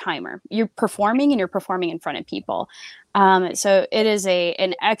under a timer, you're performing in front of people. So it is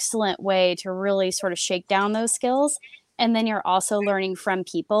an excellent way to really sort of shake down those skills. And then you're also learning from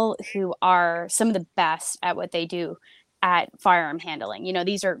people who are some of the best at what they do at firearm handling. You know,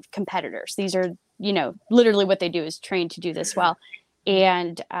 these are competitors. These are, you know, literally what they do is train to do this well.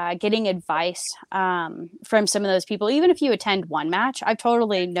 And getting advice from some of those people, even if you attend one match. I've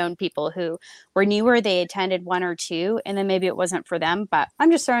totally known people who were newer, they attended one or two, and then maybe it wasn't for them. But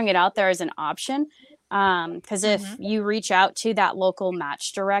I'm just throwing it out there as an option. Because if you reach out to that local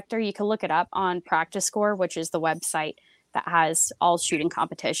match director, you can look it up on Practice Score, which is the website that has all shooting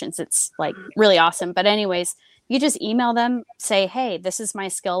competitions. It's like really awesome. But anyways, you just email them, say, hey, this is my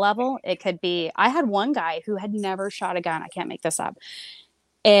skill level. It could be, I had one guy who had never shot a gun. I can't make this up.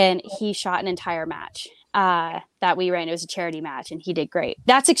 And he shot an entire match that we ran. It was a charity match, and he did great.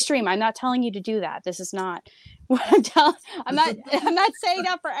 That's extreme. I'm not telling you to do that. This is not what I'm telling. I'm not saying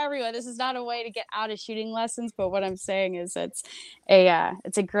that for everyone. This is not a way to get out of shooting lessons. But what I'm saying is it's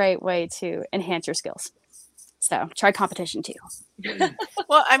a great way to enhance your skills. So try competition too.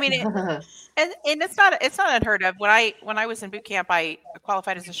 Well, I mean, and it's not unheard of. When I was in boot camp, I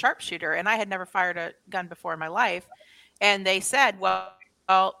qualified as a sharpshooter, and I had never fired a gun before in my life. And they said, well,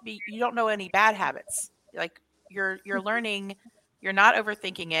 you don't know any bad habits. Like you're learning, you're not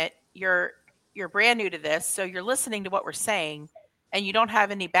overthinking it. You're brand new to this, so you're listening to what we're saying, and you don't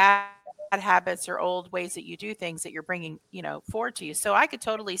have any bad habits or old ways that you do things that you're bringing, you know, forward to you. So I could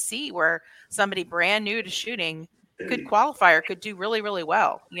totally see where somebody brand new to shooing could qualify or could do really, really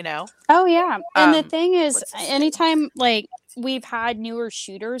well, you know? Oh yeah. And the thing is, anytime like we've had newer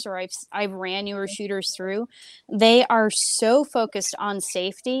shooters or I've ran newer shooters through, they are so focused on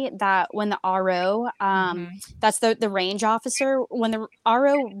safety that when the RO, that's the range officer, when the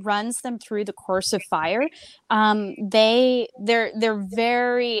RO runs them through the course of fire, they're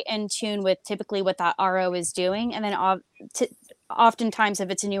very in tune with typically what that RO is doing. And then oftentimes if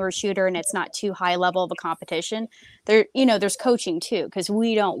it's a newer shooter and it's not too high level of a competition, there, you know, there's coaching too, because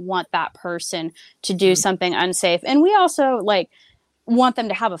we don't want that person to do something unsafe. And we also like want them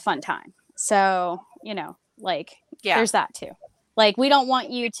to have a fun time. So, you know, like there's that too. Like, we don't want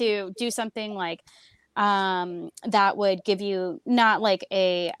you to do something like that would give you not like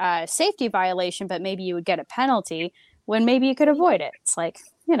a safety violation, but maybe you would get a penalty when maybe you could avoid it. It's like,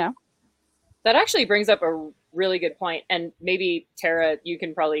 you know. That actually brings up a really good point. And maybe Tara, you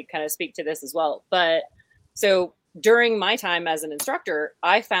can probably kind of speak to this as well. But so during my time as an instructor,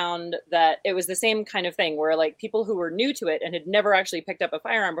 I found that it was the same kind of thing where like people who were new to it and had never actually picked up a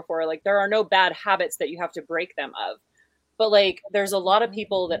firearm before, like there are no bad habits that you have to break them of. But like, there's a lot of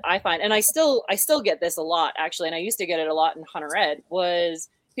people that I find, and I still get this a lot actually, and I used to get it a lot in Hunter Ed, was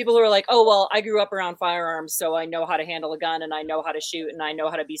people who are like, oh, well, I grew up around firearms, so I know how to handle a gun and I know how to shoot and I know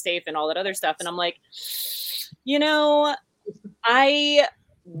how to be safe and all that other stuff. And I'm like, you know,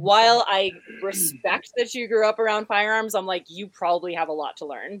 while I respect that you grew up around firearms, I'm like, you probably have a lot to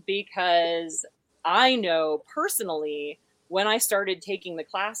learn, because I know personally, when I started taking the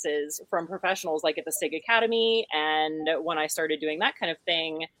classes from professionals like at the SIG Academy, and when I started doing that kind of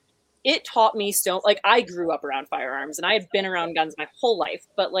thing, it taught me so, like, I grew up around firearms and I had been around guns my whole life,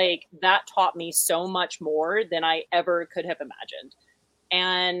 but like that taught me so much more than I ever could have imagined.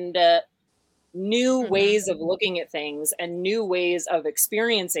 And new ways of looking at things and new ways of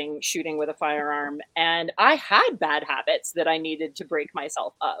experiencing shooting with a firearm. And I had bad habits that I needed to break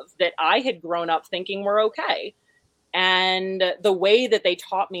myself of, that I had grown up thinking were okay. And the way that they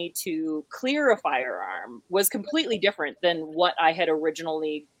taught me to clear a firearm was completely different than what I had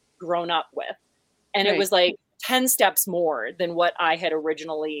originally grown up with. And It was like 10 steps more than what I had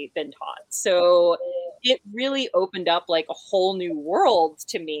originally been taught. So it really opened up like a whole new world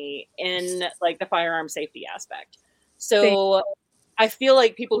to me in like the firearm safety aspect. So I feel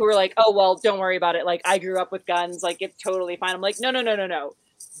like people who are like, oh, well, don't worry about it. Like, I grew up with guns, like it's totally fine. I'm like, no.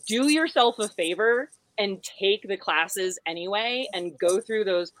 Do yourself a favor and take the classes anyway and go through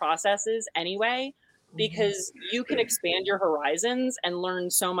those processes anyway, because you can expand your horizons and learn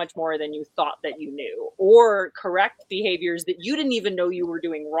so much more than you thought that you knew, or correct behaviors that you didn't even know you were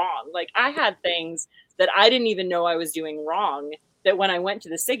doing wrong. Like, I had things that I didn't even know I was doing wrong, that when I went to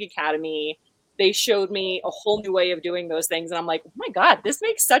the SIG Academy, they showed me a whole new way of doing those things. And I'm like, oh my God, this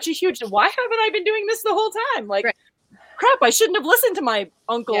makes such a huge, why haven't I been doing this the whole time? Like, crap, I shouldn't have listened to my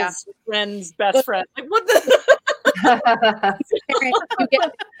uncle's friend's best friend. Like, what the?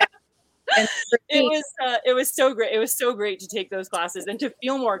 It was so great. It was so great to take those classes and to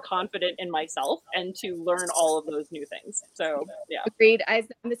feel more confident in myself and to learn all of those new things. So yeah. Agreed. I'm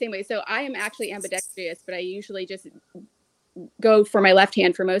the same way. So I am actually ambidextrous, but I usually just go for my left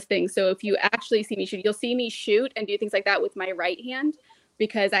hand for most things. So if you actually see me shoot, you'll see me shoot and do things like that with my right hand,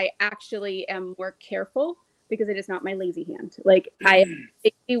 because I actually am more careful, because it is not my lazy hand. Like, I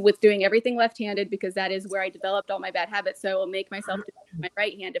with doing everything left-handed, because that is where I developed all my bad habits. So I will make myself do my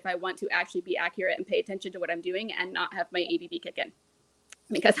right hand if I want to actually be accurate and pay attention to what I'm doing and not have my ABB kick in,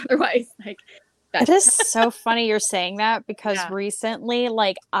 because otherwise, like, it is so funny you're saying that, because recently,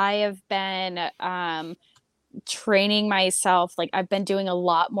 like, I have been training myself, like I've been doing a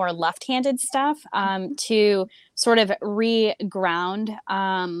lot more left-handed stuff to sort of re-ground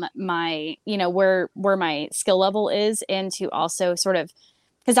my, you know, where my skill level is, and to also sort of,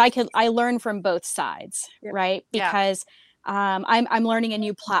 because I learn from both sides, right? Because I'm learning a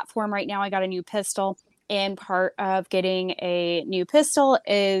new platform right now. I got a new pistol, and part of getting a new pistol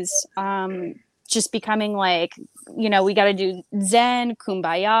is just becoming like, you know, we got to do Zen,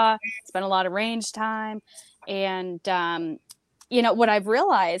 Kumbaya, spend a lot of range time. And, you know, what I've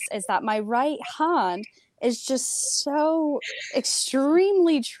realized is that my right hand is just so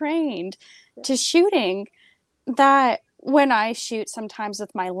extremely trained to shooting that when I shoot sometimes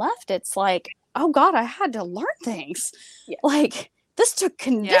with my left, it's like, oh God, I had to learn things. Like, this took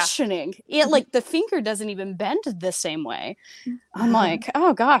conditioning. Like, the finger doesn't even bend the same way. I'm like,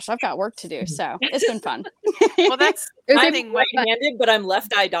 oh gosh, I've got work to do. So it's been fun. Well, I'm right-handed, but I'm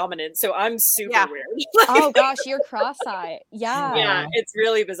left eye dominant, so I'm super weird. Oh gosh, you're cross-eye. Yeah, it's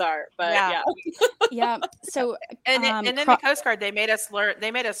really bizarre, but yeah. So and in the Coast Guard, they made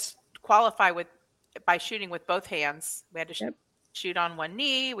us qualify by shooting with both hands. We had to shoot on one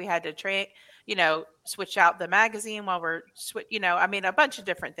knee. We had to train, you know, switch out the magazine while we're you know, I mean, a bunch of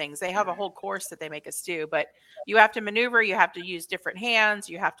different things. They have a whole course that they make us do, but you have to maneuver, you have to use different hands,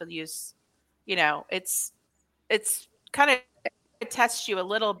 you have to use, you know, it's kind of, it tests you a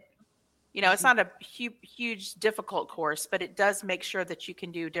little, you know, it's not a huge difficult course, but it does make sure that you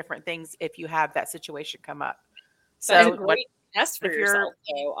can do different things if you have that situation come up. So best for yourself,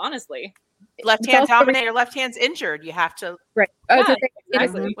 though, honestly. Left hand dominant, your left hand's injured. You have to. Right. Yeah,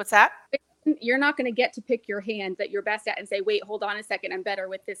 exactly. What's that? You're not going to get to pick your hand that you're best at and say, wait, hold on a second, I'm better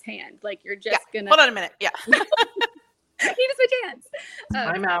with this hand. Like, you're just going to. Hold on a minute. Yeah. You need to switch hands.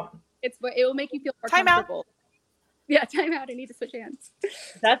 Time out. It will make you feel more time comfortable. Out. Yeah, time out. I need to switch hands.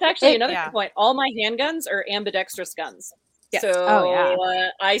 That's actually another point. All my handguns are ambidextrous guns. Yeah. So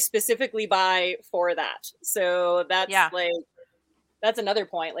I specifically buy for that. So that's that's another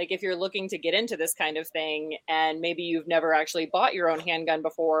point. Like, if you're looking to get into this kind of thing and maybe you've never actually bought your own handgun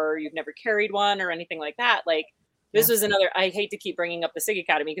before, you've never carried one or anything like that, like this was another, I hate to keep bringing up the SIG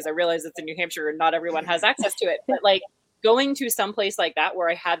Academy because I realize it's in New Hampshire and not everyone has access to it, but like going to some place like that where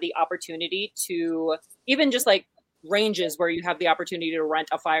I had the opportunity to even just like ranges where you have the opportunity to rent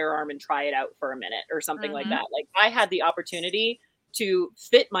a firearm and try it out for a minute or something like that. Like, I had the opportunity to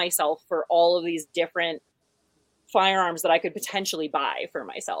fit myself for all of these different firearms that I could potentially buy for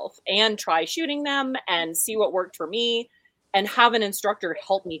myself and try shooting them and see what worked for me and have an instructor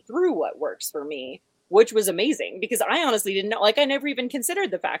help me through what works for me, which was amazing because I honestly didn't know, like, I never even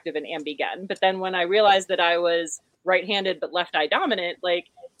considered the fact of an ambi gun. But then when I realized that I was right-handed but left eye dominant, like,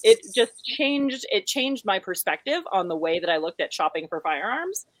 it just changed my perspective on the way that I looked at shopping for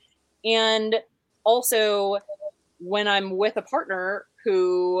firearms. And also, when I'm with a partner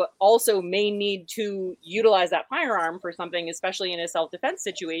who also may need to utilize that firearm for something, especially in a self-defense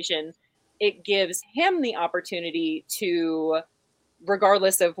situation, it gives him the opportunity to,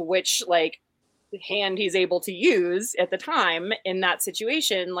 regardless of which like hand he's able to use at the time in that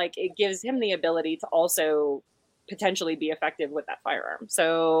situation, like it gives him the ability to also potentially be effective with that firearm.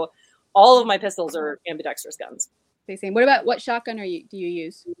 So all of my pistols are ambidextrous guns. What about what shotgun do you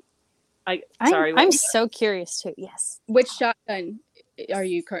use? I'm so curious too. Yes. Which shotgun are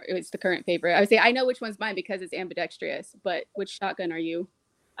you? It's the current favorite. I would say I know which one's mine because it's ambidextrous. But which shotgun are you?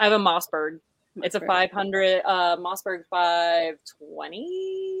 I have a Mossberg. It's a 500 Mossberg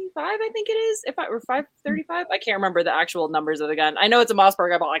 525, I think it is. Or 535. I can't remember the actual numbers of the gun. I know it's a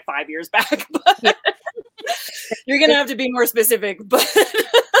Mossberg I bought like 5 years back. But you're gonna have to be more specific. But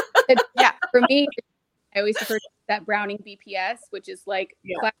for me, I always prefer that Browning BPS, which is like.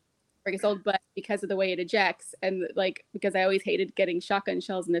 Old, but because of the way it ejects and like because I always hated getting shotgun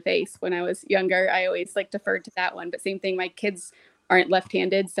shells in the face when I was younger, I always like deferred to that one. But same thing, my kids aren't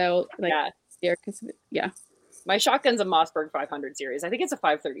left-handed, so like my shotgun's a Mossberg 500 series. I think it's a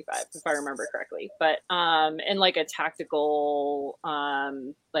 535 if I remember correctly. But in like a tactical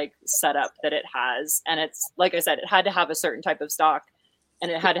like setup that it has, and it's like I said, it had to have a certain type of stock,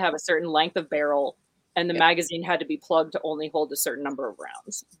 and it had to have a certain length of barrel. And the magazine had to be plugged to only hold a certain number of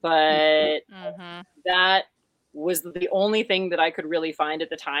rounds. But that was the only thing that I could really find at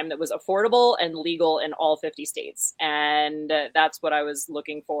the time that was affordable and legal in all 50 states. And that's what I was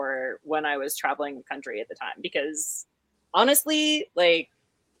looking for when I was traveling the country at the time. Because honestly, like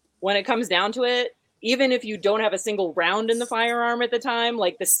when it comes down to it, even if you don't have a single round in the firearm at the time,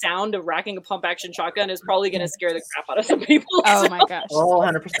 like the sound of racking a pump action shotgun is probably going to scare the crap out of some people. Oh my gosh. Oh,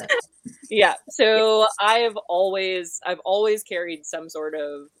 100%. Yeah. So I've always carried some sort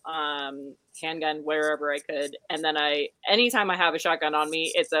of handgun wherever I could. And then anytime I have a shotgun on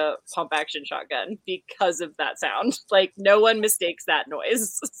me, it's a pump action shotgun because of that sound. Like no one mistakes that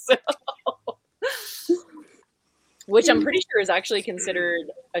noise. So. Which I'm pretty sure is actually considered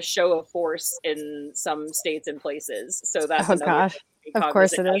a show of force in some states and places. So that's of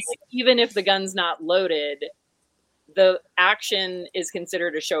course it is. Like, even if the gun's not loaded, the action is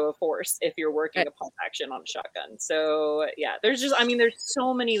considered a show of force if you're working a pump action on a shotgun. So yeah, there's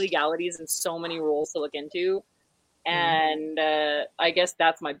so many legalities and so many rules to look into. And I guess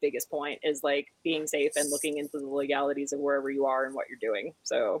that's my biggest point is like being safe and looking into the legalities of wherever you are and what you're doing.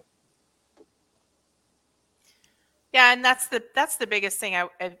 So. Yeah, and that's the biggest thing.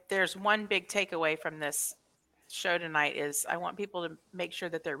 There's one big takeaway from this show tonight is I want people to make sure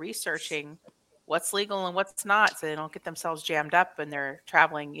that they're researching what's legal and what's not, so they don't get themselves jammed up when they're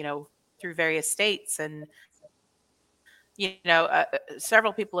traveling, through various states. And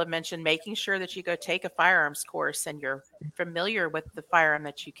several people have mentioned making sure that you go take a firearms course and you're familiar with the firearm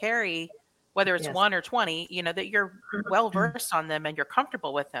that you carry, whether it's 1 or 20. That you're well versed on them and you're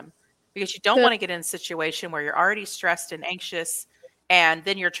comfortable with them. Because you don't want to get in a situation where you're already stressed and anxious, and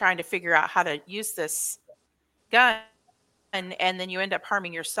then you're trying to figure out how to use this gun, and then you end up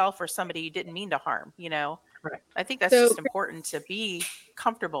harming yourself or somebody you didn't mean to harm. Right. I think that's just important to be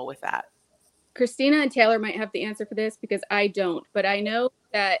comfortable with that. Christina and Taylor might have the answer for this because I don't, but I know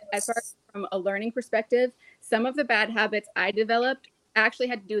that as far as from a learning perspective, some of the bad habits I developed actually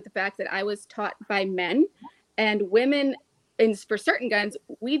had to do with the fact that I was taught by men, and women and for certain guns,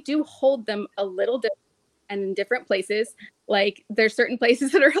 we do hold them a little different and in different places. Like there's certain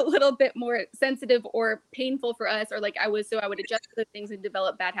places that are a little bit more sensitive or painful for us, or like I would adjust the things and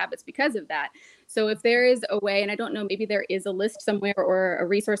develop bad habits because of that. So if there is a way, and I don't know, maybe there is a list somewhere or a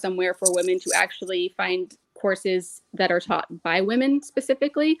resource somewhere for women to actually find courses that are taught by women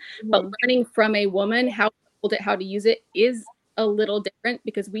specifically, but learning from a woman how to hold it, how to use it is a little different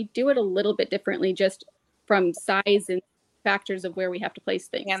because we do it a little bit differently just from size and factors of where we have to place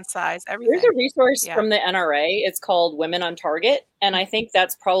things. And size, everything. There's a resource from the NRA. It's called Women on Target. And I think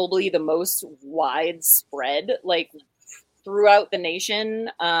that's probably the most widespread, like throughout the nation,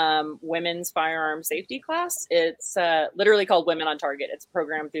 women's firearm safety class. It's literally called Women on Target. It's a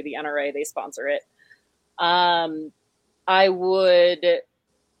program through the NRA. They sponsor it. I would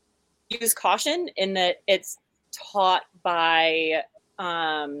use caution in that it's taught by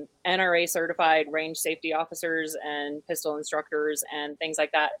NRA certified range safety officers and pistol instructors and things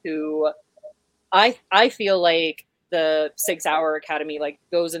like that, who I feel like the 6 Hour Academy, like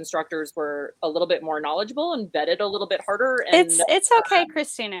those instructors were a little bit more knowledgeable and vetted a little bit harder. And it's okay,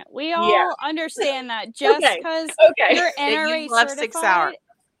 Christina. We all understand that just because you're NRA certified. 6 Hour.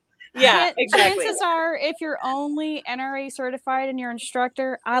 Yeah, exactly. Chances are, if you're only NRA certified and you're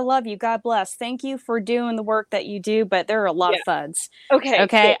instructor, I love you. God bless. Thank you for doing the work that you do, but there are a lot of FUDs.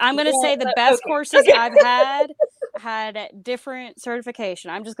 Okay. I'm going to say the best courses I've had different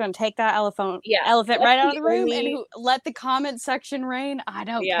certification. I'm just going to take that elephant right out of the room and let the comment section reign. I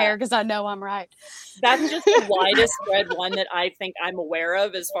don't care because I know I'm right. That's just the widest spread one that I think I'm aware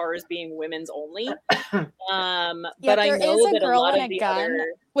of as far as being women's only. But I know that a lot of the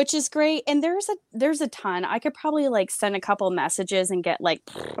other, which is great, and there's a ton. I could probably like send a couple messages and get like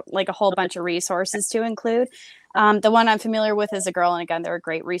a whole bunch of resources to include. The one I'm familiar with is A Girl and a Gun. They're a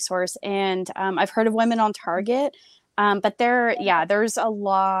great resource, and I've heard of Women on Target. But there's a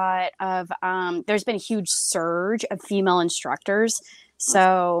lot of there's been a huge surge of female instructors.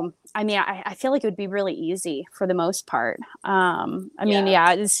 So I mean, I feel like it would be really easy for the most part.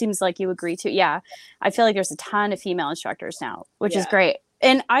 It seems like you agree too. Yeah, I feel like there's a ton of female instructors now, which is great.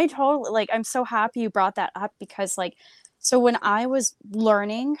 And I totally I'm so happy you brought that up because so when I was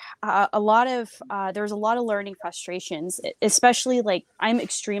learning, there was a lot of learning frustrations, especially I'm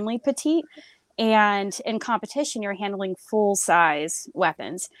extremely petite, and in competition, you're handling full size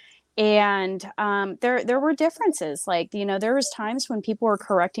weapons. And there were differences. There was times when people were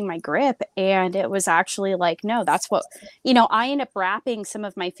correcting my grip and it was actually no, that's what, I end up wrapping some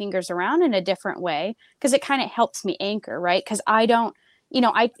of my fingers around in a different way because it kind of helps me anchor, right? Because I don't,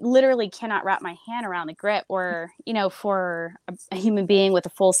 I literally cannot wrap my hand around the grip, or, for a human being with a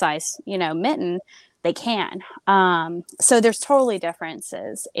full size, mitten, they can. So there's totally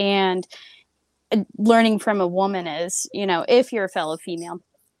differences. And learning from a woman is, if you're a fellow female,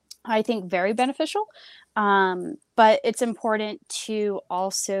 I think very beneficial. But it's important to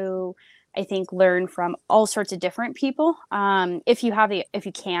also, I think, learn from all sorts of different people. If you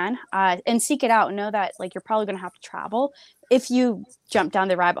can, and seek it out and know that you're probably going to have to travel if you jump down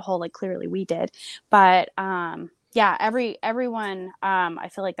the rabbit hole, clearly we did. But everyone, I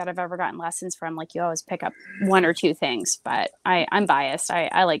feel like that I've ever gotten lessons from, you always pick up one or two things, but I'm biased.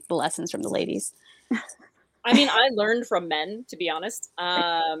 I like the lessons from the ladies. I mean, I learned from men, to be honest,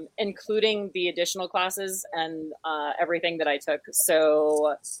 including the additional classes and everything that I took.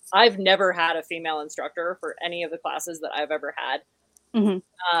 So I've never had a female instructor for any of the classes that I've ever had. Mm-hmm.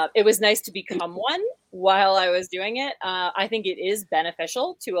 It was nice to become one while I was doing it. I think it is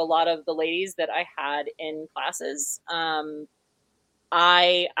beneficial to a lot of the ladies that I had in classes.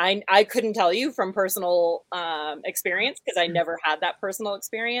 I couldn't tell you from personal experience because I never had that personal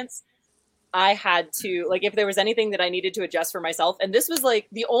experience. I had to, if there was anything that I needed to adjust for myself, and this was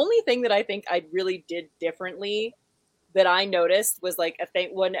the only thing that I think I really did differently that I noticed was a thing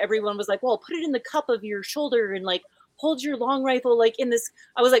when everyone was well, put it in the cup of your shoulder and hold your long rifle in this.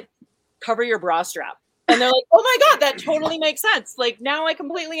 I was cover your bra strap. And they're oh my God, that totally makes sense. Now I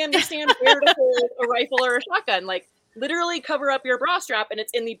completely understand where to hold a rifle or a shotgun. Literally cover up your bra strap and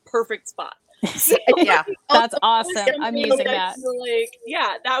it's in the perfect spot. So, yeah, that's awesome. I'm using that.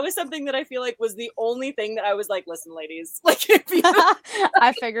 That was something that I feel was the only thing that I was listen, ladies, I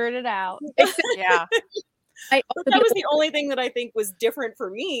figured it out. Yeah. That was the only thing that I think was different for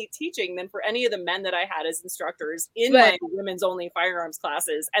me teaching than for any of the men that I had as instructors in my women's only firearms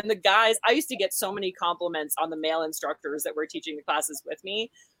classes. And the guys, I used to get so many compliments on the male instructors that were teaching the classes with me,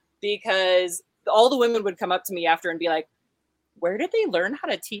 because all the women would come up to me after and be where did they learn how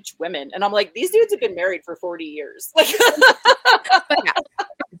to teach women? And I'm these dudes have been married for 40 years.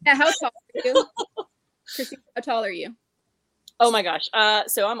 How tall are you? Christine, how tall are you? Oh my gosh.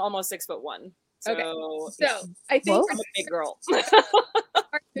 So I'm almost 6'1". So, okay. Yeah. So I think I'm a big girl.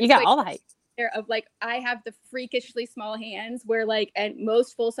 You got all the height. Of like, I have the freakishly small hands where like, and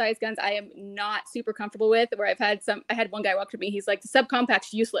most full size guns I am not super comfortable with, where I had one guy walk to me, he's like, the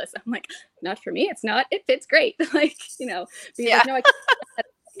subcompact's useless. I'm like, not for me, it's not, it fits great. Like, you know, he's like, no, I can't.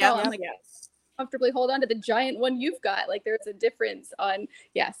 I'm like, yeah, comfortably hold on to the giant one you've got. Like, there's a difference on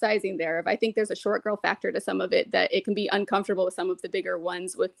sizing there. I think there's a short girl factor to some of it, that it can be uncomfortable with some of the bigger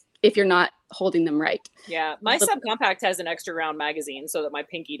ones if you're not holding them right. Yeah, my subcompact has an extra round magazine so that my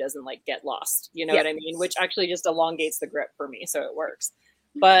pinky doesn't like get lost, you know what I mean, which actually just elongates the grip for me, so it works.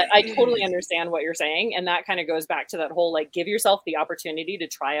 But I totally understand what you're saying, and that kind of goes back to that whole like, give yourself the opportunity to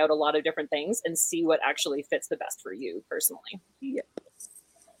try out a lot of different things and see what actually fits the best for you personally. Yep.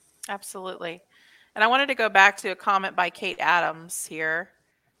 Absolutely. And I wanted to go back to a comment by Kate Adams here.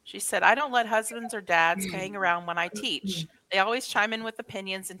 She said, I don't let husbands or dads hang around when I teach. They always chime in with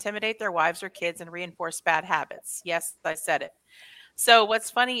opinions, intimidate their wives or kids, and reinforce bad habits. Yes, I said it. So what's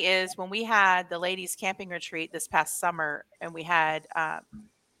funny is when we had the ladies camping retreat this past summer, and we had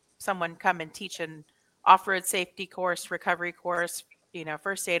someone come and teach an off-road safety course, recovery course, you know,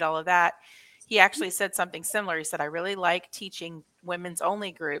 first aid, all of that. He actually said something similar. He said, I really like teaching women's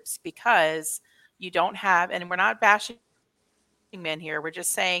only groups because you don't have, and we're not bashing men here. We're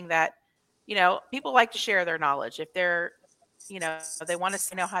just saying that, you know, people like to share their knowledge. If they're, you know, they want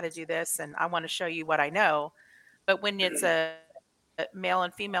to know how to do this, and I want to show you what I know. But when it's a male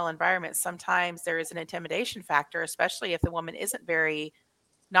and female environment, sometimes there is an intimidation factor, especially if the woman isn't very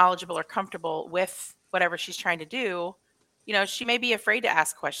knowledgeable or comfortable with whatever she's trying to do. You know, she may be afraid to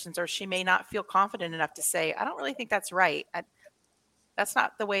ask questions, or she may not feel confident enough to say, I don't really think that's right. That's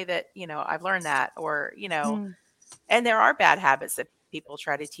not the way that, you know, I've learned that, or, you know, and there are bad habits that people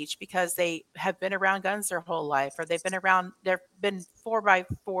try to teach because they have been around guns their whole life, or they've been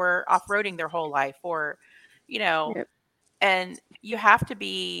 4x4 off-roading their whole life, or, you know, and you have to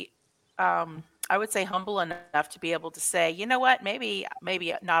be, I would say, humble enough to be able to say, you know what, maybe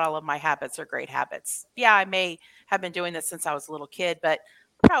not all of my habits are great habits. Yeah, I may have been doing this since I was a little kid, but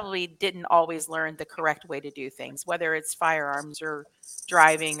probably didn't always learn the correct way to do things, whether it's firearms or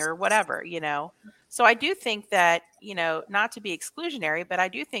driving or whatever, you know. So I do think that, you know, not to be exclusionary, but I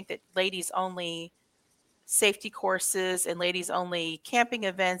do think that ladies only safety courses and ladies only camping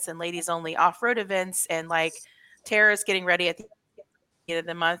events and ladies only off-road events, and like Tara's getting ready at the end of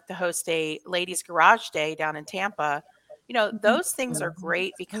the month to host a ladies garage day down in Tampa. You know, those things are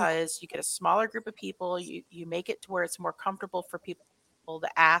great because you get a smaller group of people. You make it to where it's more comfortable for people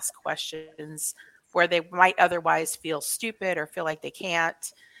to ask questions where they might otherwise feel stupid or feel like they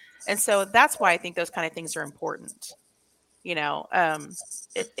can't. And so that's why I think those kind of things are important. You know,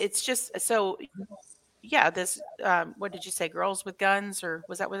 it's just so, yeah, this, what did you say? Girls with Guns, or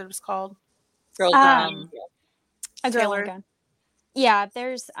was that what it was called? Girls a girl and a gun. Yeah,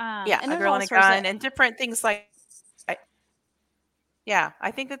 there's yeah, a girl and a gun and different things like, yeah, I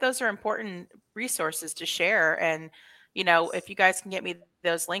think that those are important resources to share. And, you know, if you guys can get me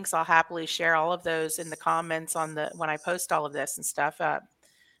those links, I'll happily share all of those in the comments when I post all of this and stuff.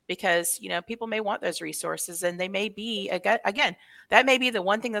 Because, you know, people may want those resources, and they may be, again, that may be the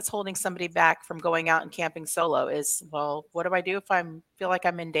one thing that's holding somebody back from going out and camping solo is, well, what do I do if I feel like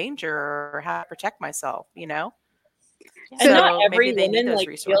I'm in danger, or how to protect myself, you know? And so not every woman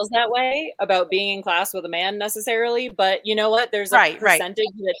like feels that way about being in class with a man necessarily, but you know what? There's a percentage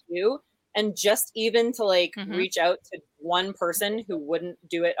that do. And just even to like reach out to one person who wouldn't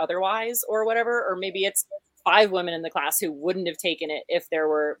do it otherwise or whatever, or maybe it's 5 women in the class who wouldn't have taken it if there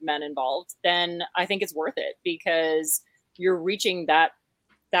were men involved, then I think it's worth it, because you're reaching that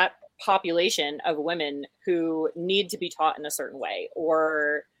population of women who need to be taught in a certain way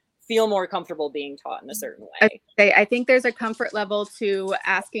or feel more comfortable being taught in a certain way. I think there's a comfort level to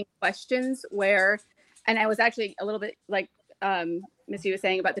asking questions where, and I was actually a little bit like Missy was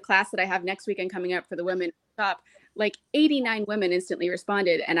saying about the class that I have next weekend coming up for the women shop, like 89 women instantly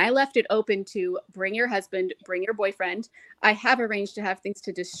responded, and I left it open to bring your husband, bring your boyfriend. I have arranged to have things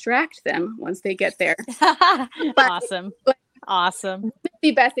to distract them once they get there. Awesome. Awesome.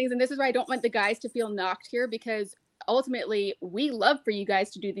 The best things, and this is why I don't want the guys to feel knocked here, because ultimately we love for you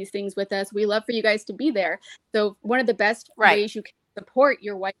guys to do these things with us. We love for you guys to be there. So one of the best ways you can support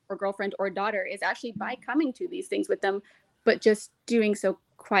your wife or girlfriend or daughter is actually by coming to these things with them, but just doing so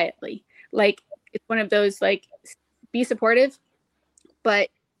quietly. Like, it's one of those, like, be supportive, but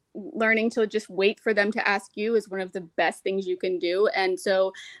learning to just wait for them to ask you is one of the best things you can do. And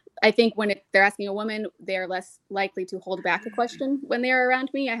so I think when they're asking a woman, they're less likely to hold back a question when they're around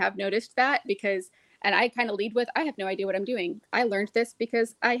me. I have noticed that, because And I kind of lead with, I have no idea what I'm doing. I learned this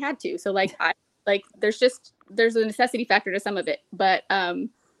because I had to. So like, there's a necessity factor to some of it, but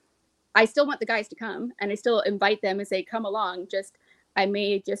I still want the guys to come, and I still invite them and say, come along. I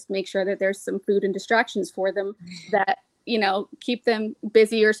may just make sure that there's some food and distractions for them that, keep them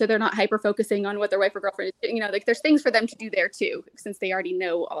busier so they're not hyper focusing on what their wife or girlfriend is doing. Like there's things for them to do there too, since they already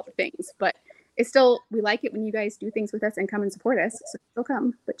know all the things. But it's still, we like it when you guys do things with us and come and support us. So still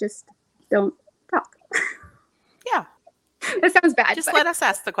come, but just don't talk. Yeah. That sounds bad. Just let us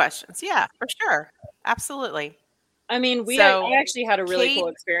ask the questions. Yeah, for sure. Absolutely. I mean, I actually had a really cool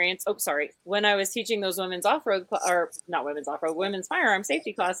experience. Oh, sorry. When I was teaching those women's firearm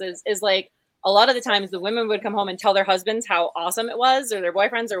safety classes, is like a lot of the times the women would come home and tell their husbands how awesome it was, or their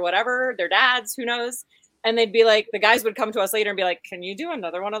boyfriends or whatever, their dads, who knows. And they'd be like, the guys would come to us later and be like, can you do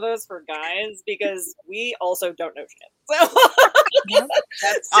another one of those for guys? Because we also don't know shit. So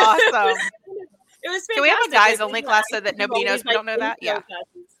that's awesome. It was fantastic. Can we have a guys only class so that nobody knows we don't know that? Yeah.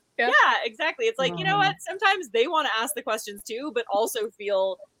 Yeah, exactly. It's like, you know what? Sometimes they want to ask the questions too, but also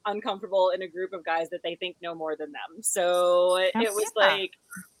feel uncomfortable in a group of guys that they think know more than them. So it was like,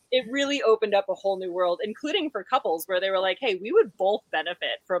 it really opened up a whole new world, including for couples where they were like, hey, we would both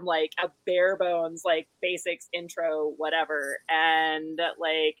benefit from like a bare bones, like basics, intro, whatever. And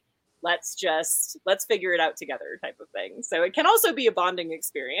like, let's figure it out together type of thing. So it can also be a bonding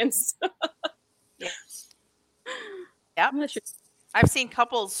experience. Yeah. I've seen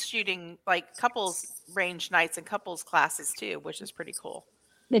couples shooting, like couples range nights and couples classes too, which is pretty cool.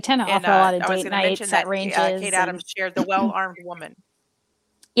 They tend to offer a lot of date nights at ranges. Kate Adams shared the Well-Armed Woman.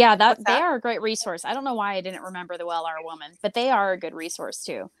 Yeah, they are a great resource. I don't know why I didn't remember the Well-Armed Woman, but they are a good resource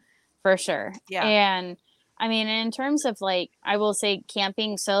too, for sure. Yeah. And I mean, in terms of like, I will say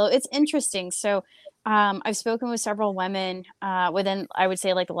camping, so it's interesting. So I've spoken with several women within, I would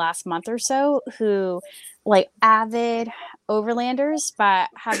say, like the last month or so, who like avid overlanders, but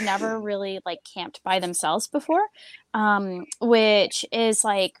have never really like camped by themselves before, which is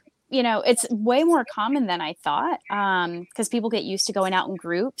like, it's way more common than I thought, because people get used to going out in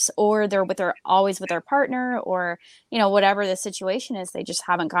groups, or they're always with their partner, or whatever the situation is, they just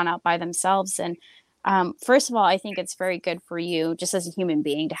haven't gone out by themselves. And first of all, I think it's very good for you just as a human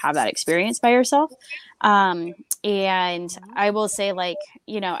being to have that experience by yourself. And I will say, like,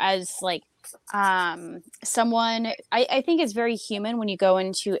 as like someone, I think it's very human when you go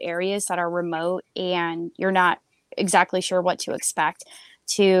into areas that are remote and you're not exactly sure what to expect,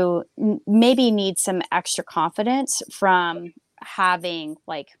 to maybe need some extra confidence from having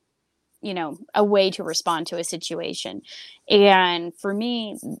like, a way to respond to a situation. And for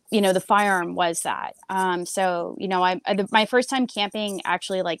me, the firearm was that. So, my first time camping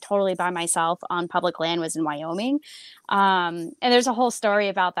actually like totally by myself on public land was in Wyoming. And there's a whole story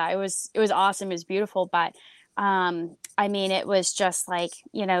about that. It was awesome. It was beautiful. But I mean, it was just like,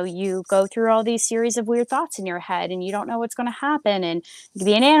 you go through all these series of weird thoughts in your head and you don't know what's going to happen. And it could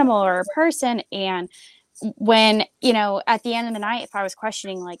be an animal or a person. And when, at the end of the night, if I was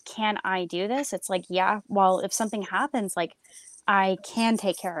questioning, like, can I do this? It's like, yeah, well, if something happens, like, I can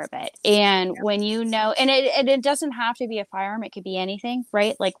take care of it. And when and it doesn't have to be a firearm, it could be anything,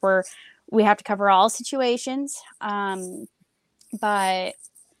 right? Like we have to cover all situations. But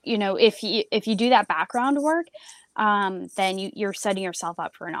if you do that background work, then you're setting yourself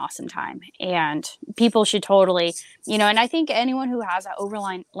up for an awesome time. And people should totally, and I think anyone who has that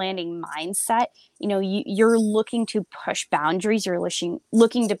overlanding mindset, you're looking to push boundaries, you're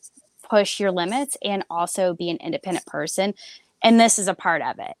looking to push your limits and also be an independent person. And this is a part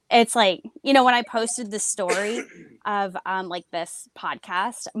of it. It's like, when I posted the story of like this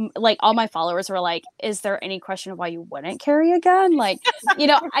podcast, like all my followers were like, is there any question of why you wouldn't carry a gun? Like,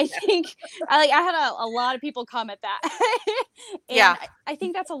 I think I had a lot of people comment that. And I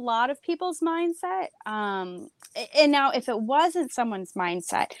think that's a lot of people's mindset. And now if it wasn't someone's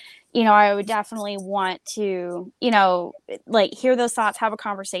mindset, I would definitely want to, like hear those thoughts, have a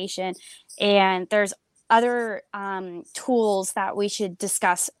conversation. And there's other tools that we should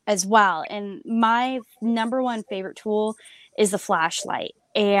discuss as well. And my number one favorite tool is the flashlight.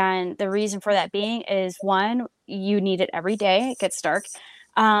 And the reason for that being is, one, you need it every day. It gets dark.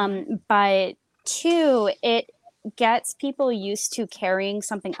 But two, it gets people used to carrying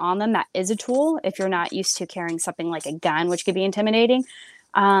something on them that is a tool, if you're not used to carrying something like a gun, which could be intimidating.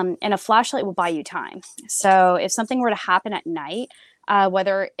 And a flashlight will buy you time. So if something were to happen at night,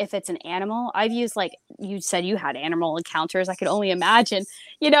 whether if it's an animal. I've used, like you said, you had animal encounters. I could only imagine,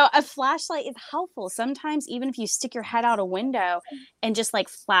 a flashlight is helpful. Sometimes even if you stick your head out a window and just like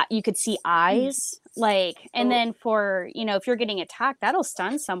you could see eyes, and then for, if you're getting attacked, that'll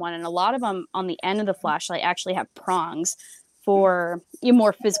stun someone. And a lot of them on the end of the flashlight actually have prongs for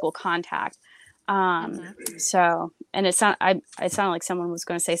more physical contact. So, and it sounded like someone was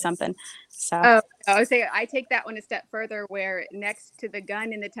going to say something. So I would say I take that one a step further, where next to the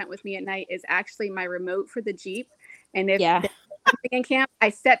gun in the tent with me at night is actually my remote for the Jeep. And if there's something in camp, I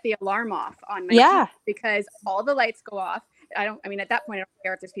set the alarm off on my Jeep because all the lights go off. At that point, I don't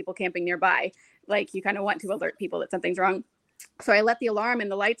care if there's people camping nearby. Like, you kind of want to alert people that something's wrong. So I let the alarm and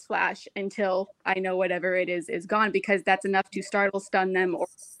the lights flash until I know whatever it is gone, because that's enough to startle, stun them,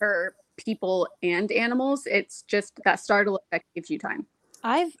 or people and animals. It's just that startle effect gives you time.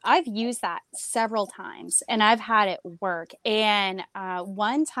 I've used that several times and I've had it work. And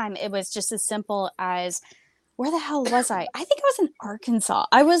one time it was just as simple as, where the hell was I? I think I was in Arkansas.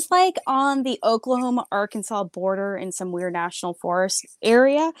 I was like on the Oklahoma-Arkansas border in some weird national forest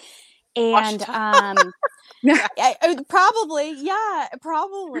area. And probably.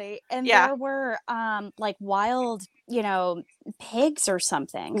 And there were like wild, pigs or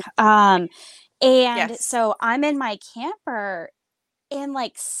something. So I'm in my camper and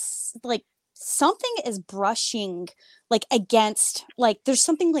like something is brushing like against, like there's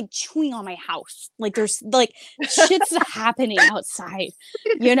something like chewing on my house. Like there's like shit's happening outside,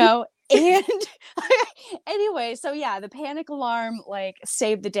 And anyway, so the panic alarm like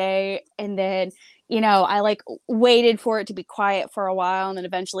saved the day. And then, I like waited for it to be quiet for a while and then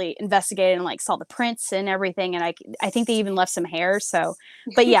eventually investigated and like saw the prints and everything. And I think they even left some hair. So,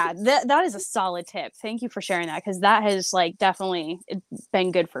 but that is a solid tip. Thank you for sharing that, because that has like definitely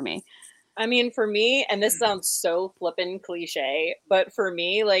been good for me. I mean, for me, and this sounds so flippin' cliche, but for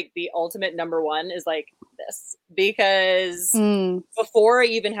me, like the ultimate number one is like this, because before I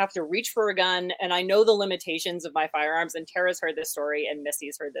even have to reach for a gun, and I know the limitations of my firearms, and Tara's heard this story and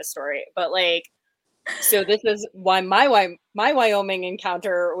Missy's heard this story, but like, so this is why my Wyoming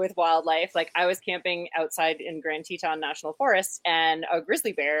encounter with wildlife, like I was camping outside in Grand Teton National Forest, and a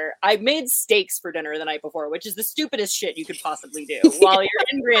grizzly bear, I made steaks for dinner the night before, which is the stupidest shit you could possibly do while you're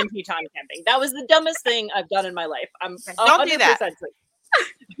in Grand Teton camping. That was the dumbest thing I've done in my life. I'm don't do that.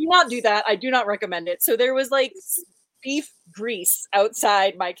 Do not do that. I do not recommend it. So there was like beef grease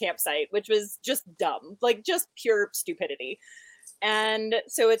outside my campsite, which was just dumb, like just pure stupidity. And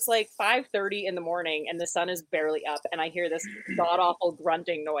so it's like 5:30 in the morning and the sun is barely up, and I hear this god-awful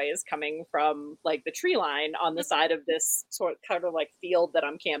grunting noise coming from like the tree line on the side of this sort of kind of like field that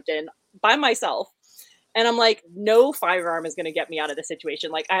I'm camped in by myself. And I'm like, no firearm is going to get me out of this situation.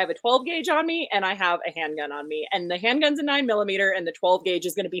 Like, I have a 12 gauge on me and I have a handgun on me, and the handgun's a 9mm and the 12 gauge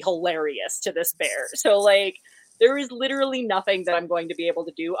is going to be hilarious to this bear. So like, there is literally nothing that I'm going to be able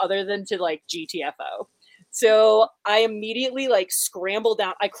to do other than to like GTFO. So I immediately like scrambled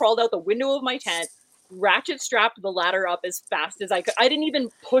down. I crawled out the window of my tent, ratchet strapped the ladder up as fast as I could. I didn't even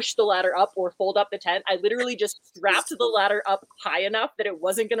push the ladder up or fold up the tent. I literally just strapped the ladder up high enough that it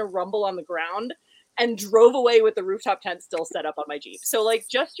wasn't going to rumble on the ground, and drove away with the rooftop tent still set up on my Jeep. So like,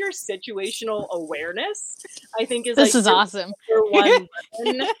 just your situational awareness, I think this is awesome. One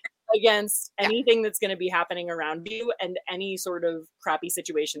against anything that's going to be happening around you and any sort of crappy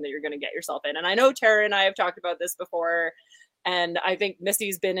situation that you're going to get yourself in. And I know Tara and I have talked about this before, and I think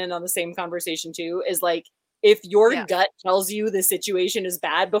Missy's been in on the same conversation too, is like, if your gut tells you the situation is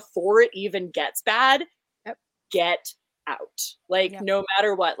bad before it even gets bad, get out. Like, no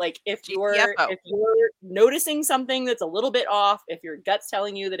matter what, like if you're noticing something that's a little bit off, if your gut's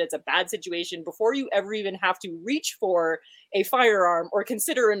telling you that it's a bad situation, before you ever even have to reach for a firearm or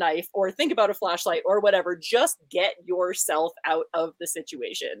consider a knife or think about a flashlight or whatever, just get yourself out of the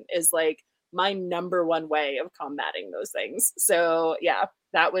situation is like my number one way of combating those things. So yeah,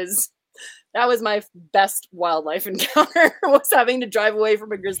 that was my best wildlife encounter, was having to drive away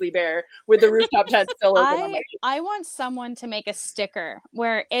from a grizzly bear with the rooftop tent still open. I want someone to make a sticker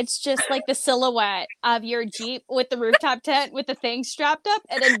where it's just like the silhouette of your Jeep with the rooftop tent with the thing strapped up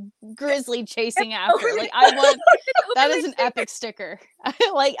and a grizzly chasing after. Like, I want that is an epic sticker.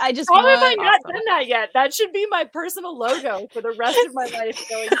 Like, I just How have I not done that yet? That should be my personal logo for the rest of my life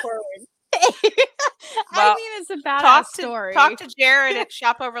going forward. I mean, it's a badass story. Talk to Jared at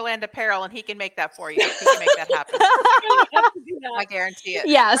Shop Overland Apparel, and he can make that for you. He can make that happen. I guarantee it.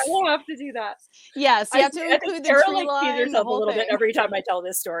 Yes, I will have to do that. Yes, you have to include the tree line. Yourself a little bit every time I tell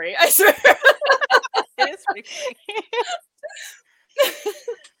this story. I swear. It is pretty funny.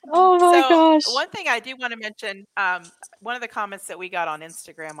 Oh my gosh. One thing I do want to mention, one of the comments that we got on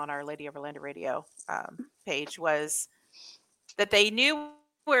Instagram on our Lady of Orlando Radio page was that they knew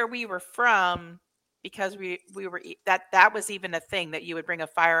where we were from because we were that was even a thing that you would bring a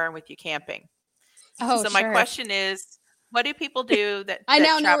firearm with you camping. Oh, so my question is, what do people do that I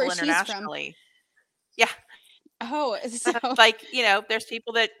now travel know where internationally? She's from. Yeah. Oh, so like, there's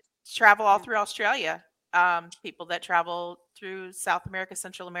people that travel all through Australia, people that travel through South America,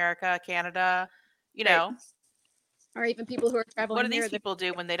 Central America, Canada, know. Or even people who are traveling. What do these people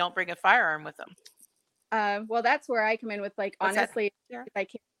do when they don't bring a firearm with them? Well, that's where I come in with, like, honestly, if I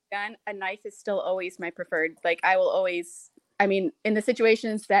carry a gun, a knife is still always my preferred. Like, I will always, I mean, in the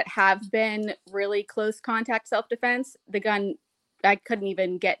situations that have been really close contact self-defense, the gun, I couldn't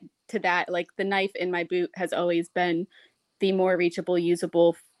even get to that. Like, the knife in my boot has always been the more reachable,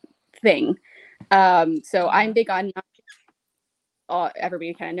 usable thing. So I'm big on,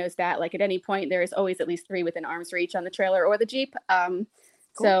 everybody kind of knows that, like, at any point there is always at least 3 within arm's reach on the trailer or the Jeep.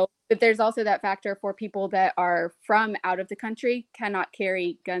 Cool. So, but there's also that factor for people that are from out of the country, cannot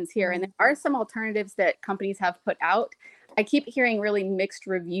carry guns here. And there are some alternatives that companies have put out. I keep hearing really mixed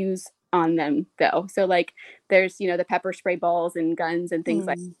reviews on them though. So, like, there's, the pepper spray balls and guns and things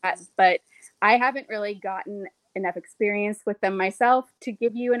like that, but I haven't really gotten enough experience with them myself to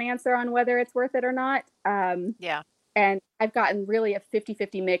give you an answer on whether it's worth it or not. And I've gotten really a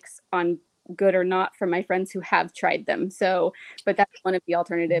 50-50 mix on good or not from my friends who have tried them. So, but that's one of the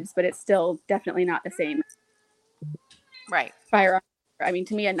alternatives, but it's still definitely not the same. Right. Firearm. I mean,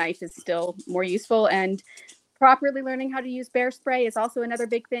 to me, a knife is still more useful, and properly learning how to use bear spray is also another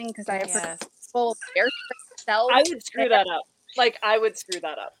big thing, because I have heard full bear spray cells. I would screw that up. Like, I would screw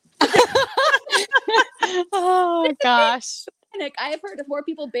that up. Oh gosh. I have heard of more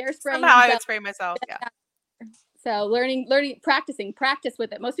people bear spraying. Somehow I would spray myself. Yeah. So learning, practice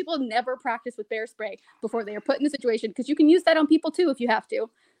with it. Most people never practice with bear spray before they are put in the situation, because you can use that on people too if you have to.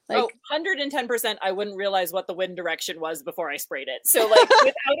 Like, 110%, I wouldn't realize what the wind direction was before I sprayed it. So, like,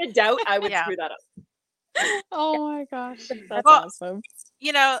 without a doubt, I would screw that up. Oh my gosh, that's awesome.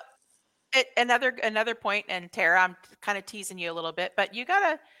 Another point, and Tara, I'm kind of teasing you a little bit, but you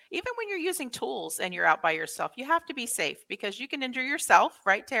gotta, even when you're using tools and you're out by yourself, you have to be safe, because you can injure yourself,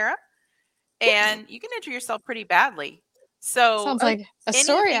 right, Tara? And you can injure yourself pretty badly. So sounds like a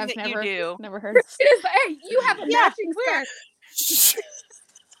story I've never heard of. Hey, you have a matching scar.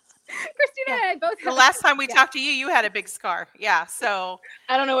 Christina and I both. The last time we talked to you, you had a big scar. Yeah. So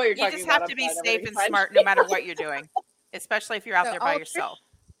I don't know what you're talking about. You just have to be safe and smart no matter what you're doing, especially if you're out there by yourself.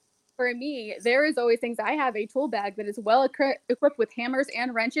 For me, there is always things. I have a tool bag that is well equipped with hammers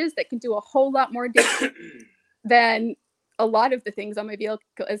and wrenches that can do a whole lot more damage than a lot of the things on my vehicle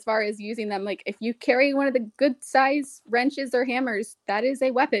as far as using them. Like, if you carry one of the good size wrenches or hammers, that is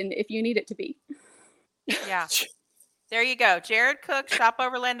a weapon if you need it to be. Yeah. There you go. Jared Cook, Shop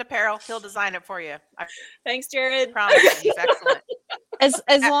Overland Apparel. He'll design it for you. Thanks, Jared. Promise you, he's excellent.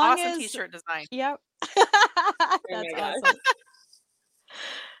 As long awesome as t-shirt design. Yep. That's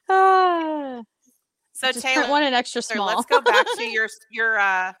awesome. So just Taylor, one an extra small. Let's go back to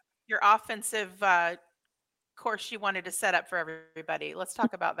your offensive course you wanted to set up for everybody. Let's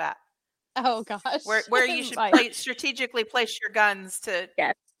talk about that. Oh gosh. Where you should strategically place your guns to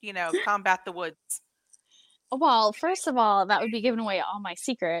combat the woods. Well, first of all, that would be giving away all my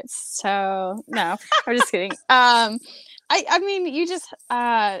secrets. So no, I'm just kidding. I mean, you just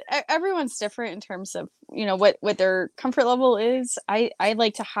everyone's different in terms of what their comfort level is. I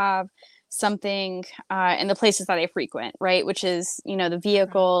like to have something in the places that I frequent, right? Which is the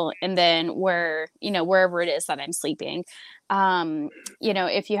vehicle, and then wherever it is that I'm sleeping.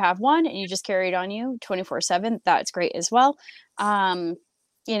 If you have one and you just carry it on you 24/7, that's great as well.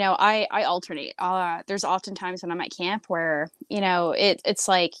 I alternate. There's often times when I'm at camp where, it's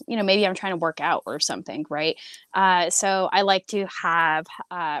like, maybe I'm trying to work out or something, right? So I like to have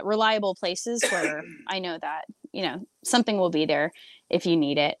reliable places where I know that, something will be there if you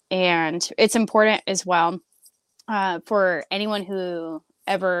need it. And it's important as well for anyone who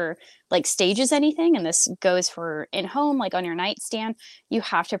ever stages anything, and this goes for in home, like on your nightstand, you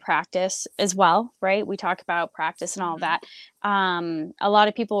have to practice as well, right? We talk about practice and all of that. A lot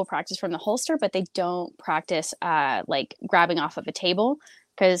of people will practice from the holster, but they don't practice grabbing off of a table,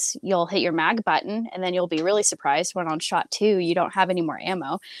 because you'll hit your mag button and then you'll be really surprised when on shot 2 you don't have any more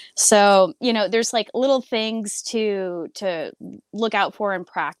ammo. So there's little things to look out for in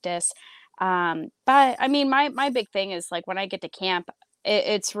practice. But I mean, my big thing is when I get to camp,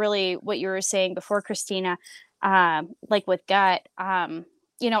 it's really what you were saying before, Christina, with gut. I've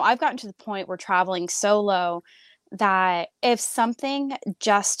gotten to the point where traveling solo, that if something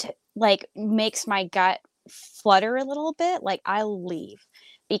just like makes my gut flutter a little bit, like I'll leave,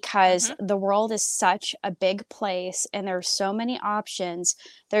 because the world is such a big place and there's so many options.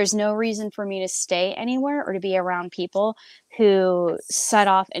 There's no reason for me to stay anywhere or to be around people who set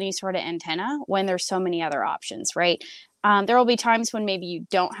off any sort of antenna when there's so many other options, right? There will be times when maybe you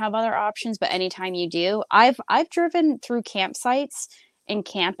don't have other options, but anytime you do, I've driven through campsites in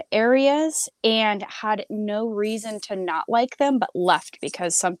camp areas and had no reason to not like them, but left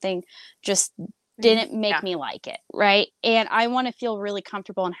because something just didn't make me like it, right? And I want to feel really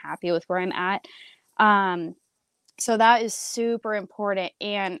comfortable and happy with where I'm at. So that is super important,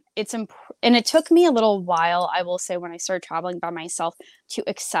 and and it took me a little while, I will say, when I started traveling by myself, to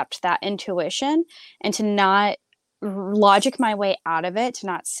accept that intuition and to not logic my way out of it, to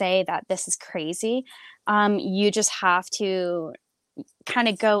not say that this is crazy. You just have to kind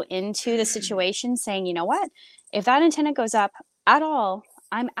of go into the situation saying, you know what, if that antenna goes up at all,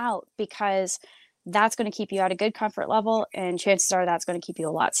 I'm out, because that's going to keep you at a good comfort level, and chances are that's going to keep you a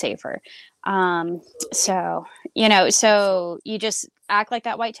lot safer. So you just act like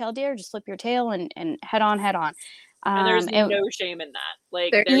that white-tailed deer, just flip your tail and head on. And there's no shame in that.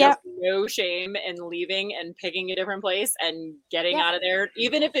 Like, there's no shame in leaving and picking a different place and getting out of there,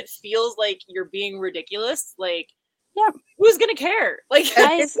 even if it feels like you're being ridiculous. Like, who's gonna care? Like,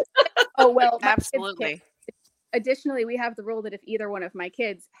 absolutely. Additionally, we have the rule that if either one of my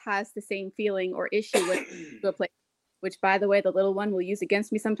kids has the same feeling or issue with a place, which, by the way, the little one will use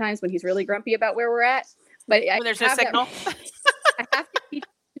against me sometimes when he's really grumpy about where we're at. But when there's no signal, I have to teach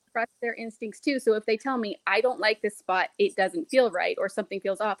them to trust their instincts too. So if they tell me I don't like this spot, it doesn't feel right, or something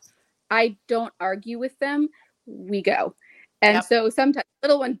feels off, I don't argue with them. We go. And so sometimes the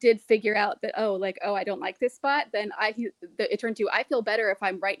little one did figure out that, I don't like this spot. Then it turned to, I feel better if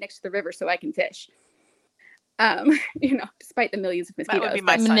I'm right next to the river so I can fish. Despite the millions of mosquitoes. That would be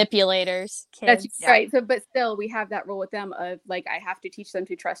my manipulators. Kids. That's right. So, but still, we have that rule with them of like, I have to teach them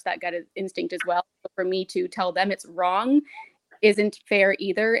to trust that gut instinct as well. So for me to tell them it's wrong isn't fair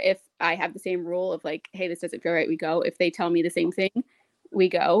either. If I have the same rule of like, hey, this doesn't feel right, we go. If they tell me the same thing, we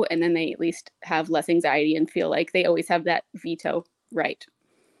go. And then they at least have less anxiety and feel like they always have that veto right.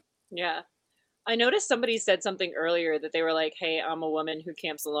 Yeah. I noticed somebody said something earlier that they were like, hey, I'm a woman who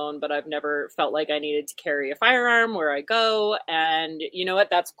camps alone, but I've never felt like I needed to carry a firearm where I go. And you know what?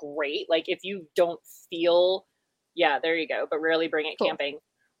 That's great. Like, if you don't feel, there you go, but rarely bring it camping.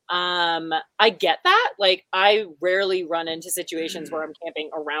 I get that. Like, I rarely run into situations where I'm camping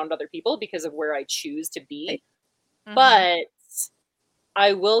around other people because of where I choose to be. But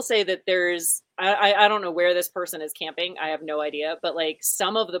I will say that there's, I don't know where this person is camping. I have no idea. But like,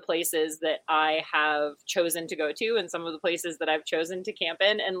 some of the places that I have chosen to go to and some of the places that I've chosen to camp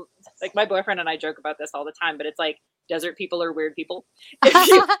in, and like my boyfriend and I joke about this all the time, but it's like, desert people are weird people. If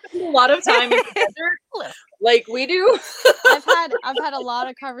you spend a lot of time in the desert, like we do. I've had a lot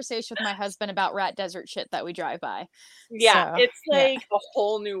of conversation with my husband about rat desert shit that we drive by. Yeah, so, it's like a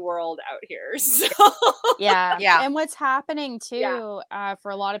whole new world out here. So yeah. And what's happening too,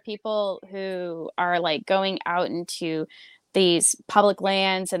 for a lot of people who are like going out into these public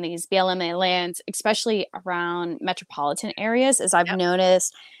lands and these BLM lands, especially around metropolitan areas, is I've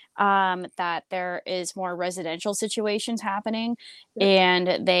noticed that there is more residential situations happening,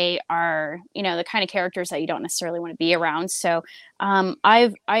 and they are, the kind of characters that you don't necessarily want to be around. So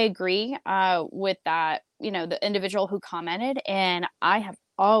I agree with that, the individual who commented, and I have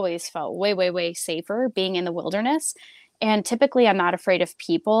always felt way, way, way safer being in the wilderness. And typically I'm not afraid of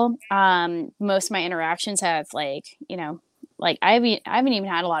people. Most of my interactions have I haven't even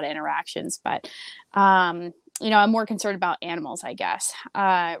had a lot of interactions, but I'm more concerned about animals, I guess,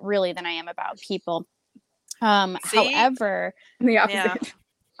 really, than I am about people. However, the opposite.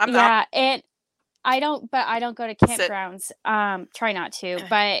 And I don't go to campgrounds. Try not to,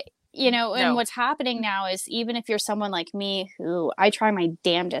 but and what's happening now is, even if you're someone like me, who I try my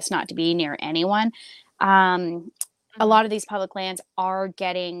damnedest not to be near anyone, a lot of these public lands are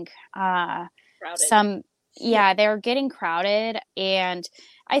getting crowded. They're getting crowded, and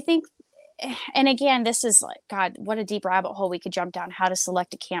I think. And again, this is like, God, what a deep rabbit hole we could jump down, how to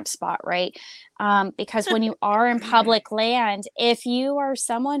select a camp spot, right? Because when you are in public land, if you are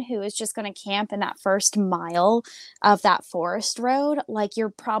someone who is just going to camp in that first mile of that forest road, like,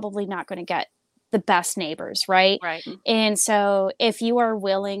 you're probably not going to get the best neighbors, right? Right. And so if you are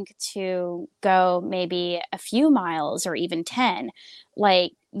willing to go maybe a few miles or even 10,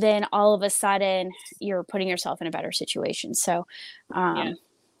 like, then all of a sudden you're putting yourself in a better situation. So,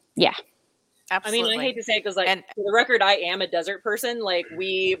 yeah. Absolutely. I mean, I hate to say it because, like, for the record, I am a desert person. Like,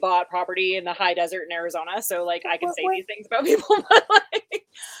 we bought property in the high desert in Arizona, so like I can say these things about people. But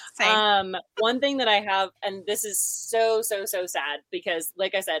like, one thing that I have, and this is so sad because,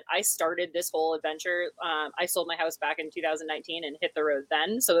 like I said, I started this whole adventure. I sold my house back in 2019 and hit the road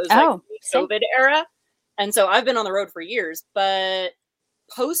then, so it was like the COVID era, and so I've been on the road for years. But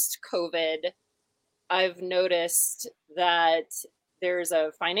post COVID, I've noticed that there's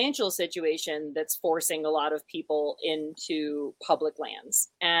a financial situation that's forcing a lot of people into public lands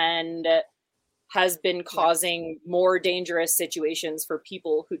and has been causing more dangerous situations for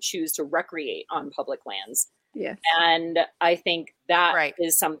people who choose to recreate on public lands. Yeah. And I think that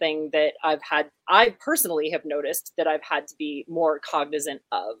is something that I personally have noticed that I've had to be more cognizant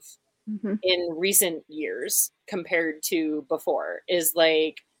of in recent years compared to before, is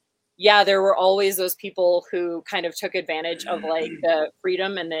like, yeah, there were always those people who kind of took advantage of like the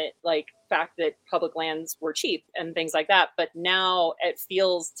freedom and the like fact that public lands were cheap and things like that. But now it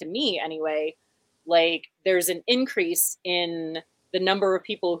feels to me anyway, like there's an increase in the number of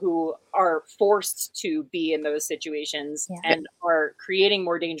people who are forced to be in those situations and are creating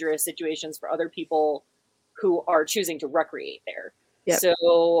more dangerous situations for other people who are choosing to recreate there. Yep.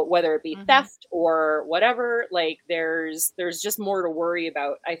 So whether it be theft or whatever, like there's just more to worry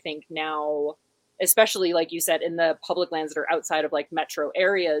about, I think now, especially like you said, in the public lands that are outside of like metro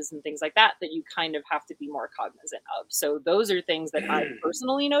areas and things like that, that you kind of have to be more cognizant of. So those are things that I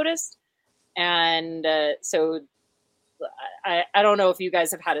personally noticed. And so I don't know if you guys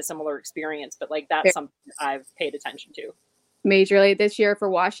have had a similar experience, but like that's something I've paid attention to. Majorly this year for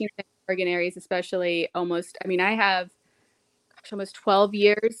Washington, Oregon areas, especially I have almost 12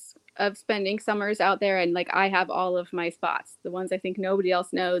 years of spending summers out there, and like I have all of my spots, the ones I think nobody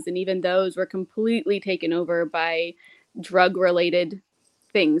else knows, and even those were completely taken over by drug related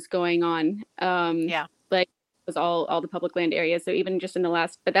things going on. Like it was all the public land areas. So even just in the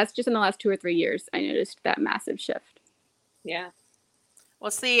last 2 or 3 years, I noticed that massive shift. Yeah. Well,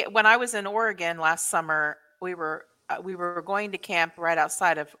 see, when I was in Oregon last summer, we were going to camp right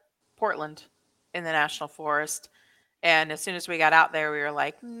outside of Portland in the National Forest. And as soon as we got out there, we were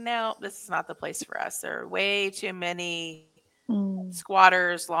like, no, this is not the place for us. There are way too many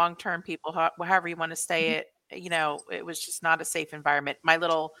squatters, long-term people, however you want to say it. You know, it was just not a safe environment. My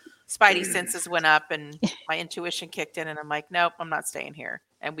little spidey senses went up and my intuition kicked in and I'm like, nope, I'm not staying here.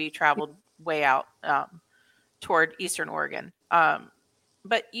 And we traveled way out toward Eastern Oregon.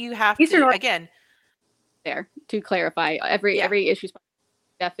 But you have to, again. There, to clarify, every issue is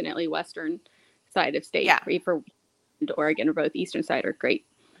definitely western side of state. For to Oregon or both eastern side are great.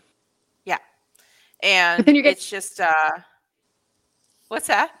 Yeah. And it's just what's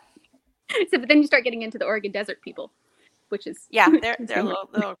that? So but then you start getting into the Oregon desert people, which is they're a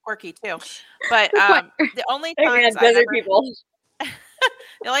little quirky too. But the only times the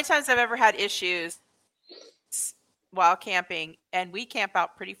only times I've ever had issues while camping, and we camp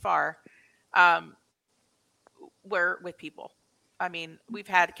out pretty far, were with people. I mean, we've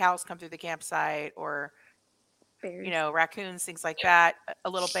had cows come through the campsite or bears. You know, raccoons, things like that. A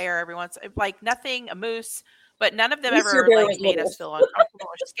little bear every once, like nothing, a moose, but none of them ever like made us feel uncomfortable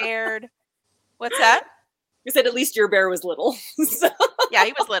or scared. What's that? You said at least your bear was little. So. Yeah,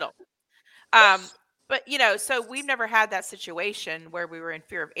 he was little. But you know, so we've never had that situation where we were in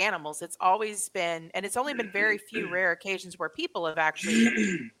fear of animals. It's always been, and it's only been very few rare occasions where people have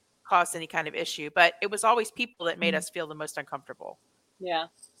actually caused any kind of issue, but it was always people that made us feel the most uncomfortable. Yeah.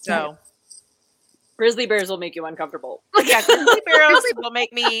 So grizzly bears will make you uncomfortable. Yeah, grizzly bears will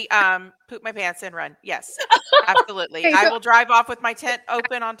make me poop my pants and run. Yes, absolutely. I will drive off with my tent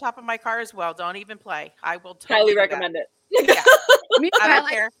open on top of my car as well. Don't even play. I will totally highly recommend it. Yeah. I don't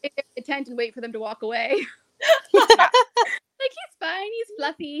care. I stay in the tent and wait for them to walk away. Like he's fine, he's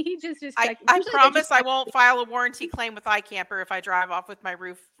fluffy. He just I promise I won't file a warranty claim with iCamper if I drive off with my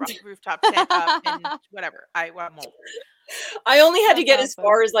rooftop tent up and whatever. I won't. I only had to get as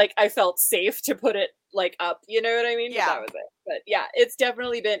far as like I felt safe to put it like up. You know what I mean? Yeah. That was it. But yeah, it's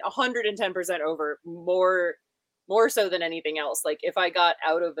definitely been 110% over, more so than anything else. Like if I got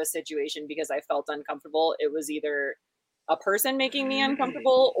out of a situation because I felt uncomfortable, it was either a person making me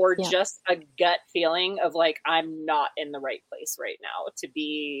uncomfortable or just a gut feeling of like, I'm not in the right place right now to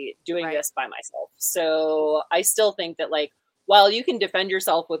be doing this by myself. So I still think that like, while you can defend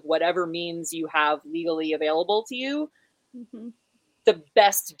yourself with whatever means you have legally available to you, the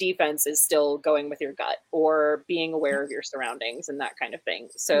best defense is still going with your gut or being aware of your surroundings and that kind of thing.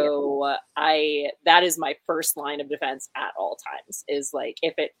 So that is my first line of defense at all times, is like,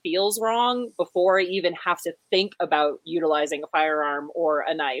 if it feels wrong, before I even have to think about utilizing a firearm or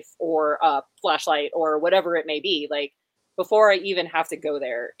a knife or a flashlight or whatever it may be, like before I even have to go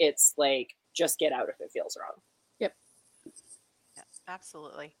there, it's like, just get out if it feels wrong. Yep. Yeah,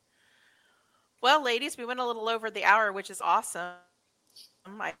 absolutely. Well, ladies, we went a little over the hour, which is awesome.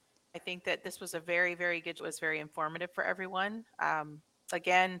 I think that this was a very, very good, was very informative for everyone.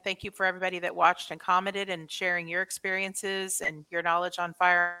 Again, thank you for everybody that watched and commented and sharing your experiences and your knowledge on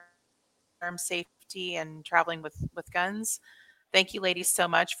firearm safety and traveling with guns. Thank you, ladies, so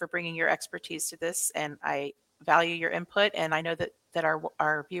much for bringing your expertise to this. And I value your input. And I know that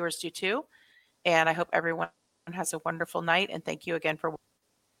our viewers do too. And I hope everyone has a wonderful night. And thank you again for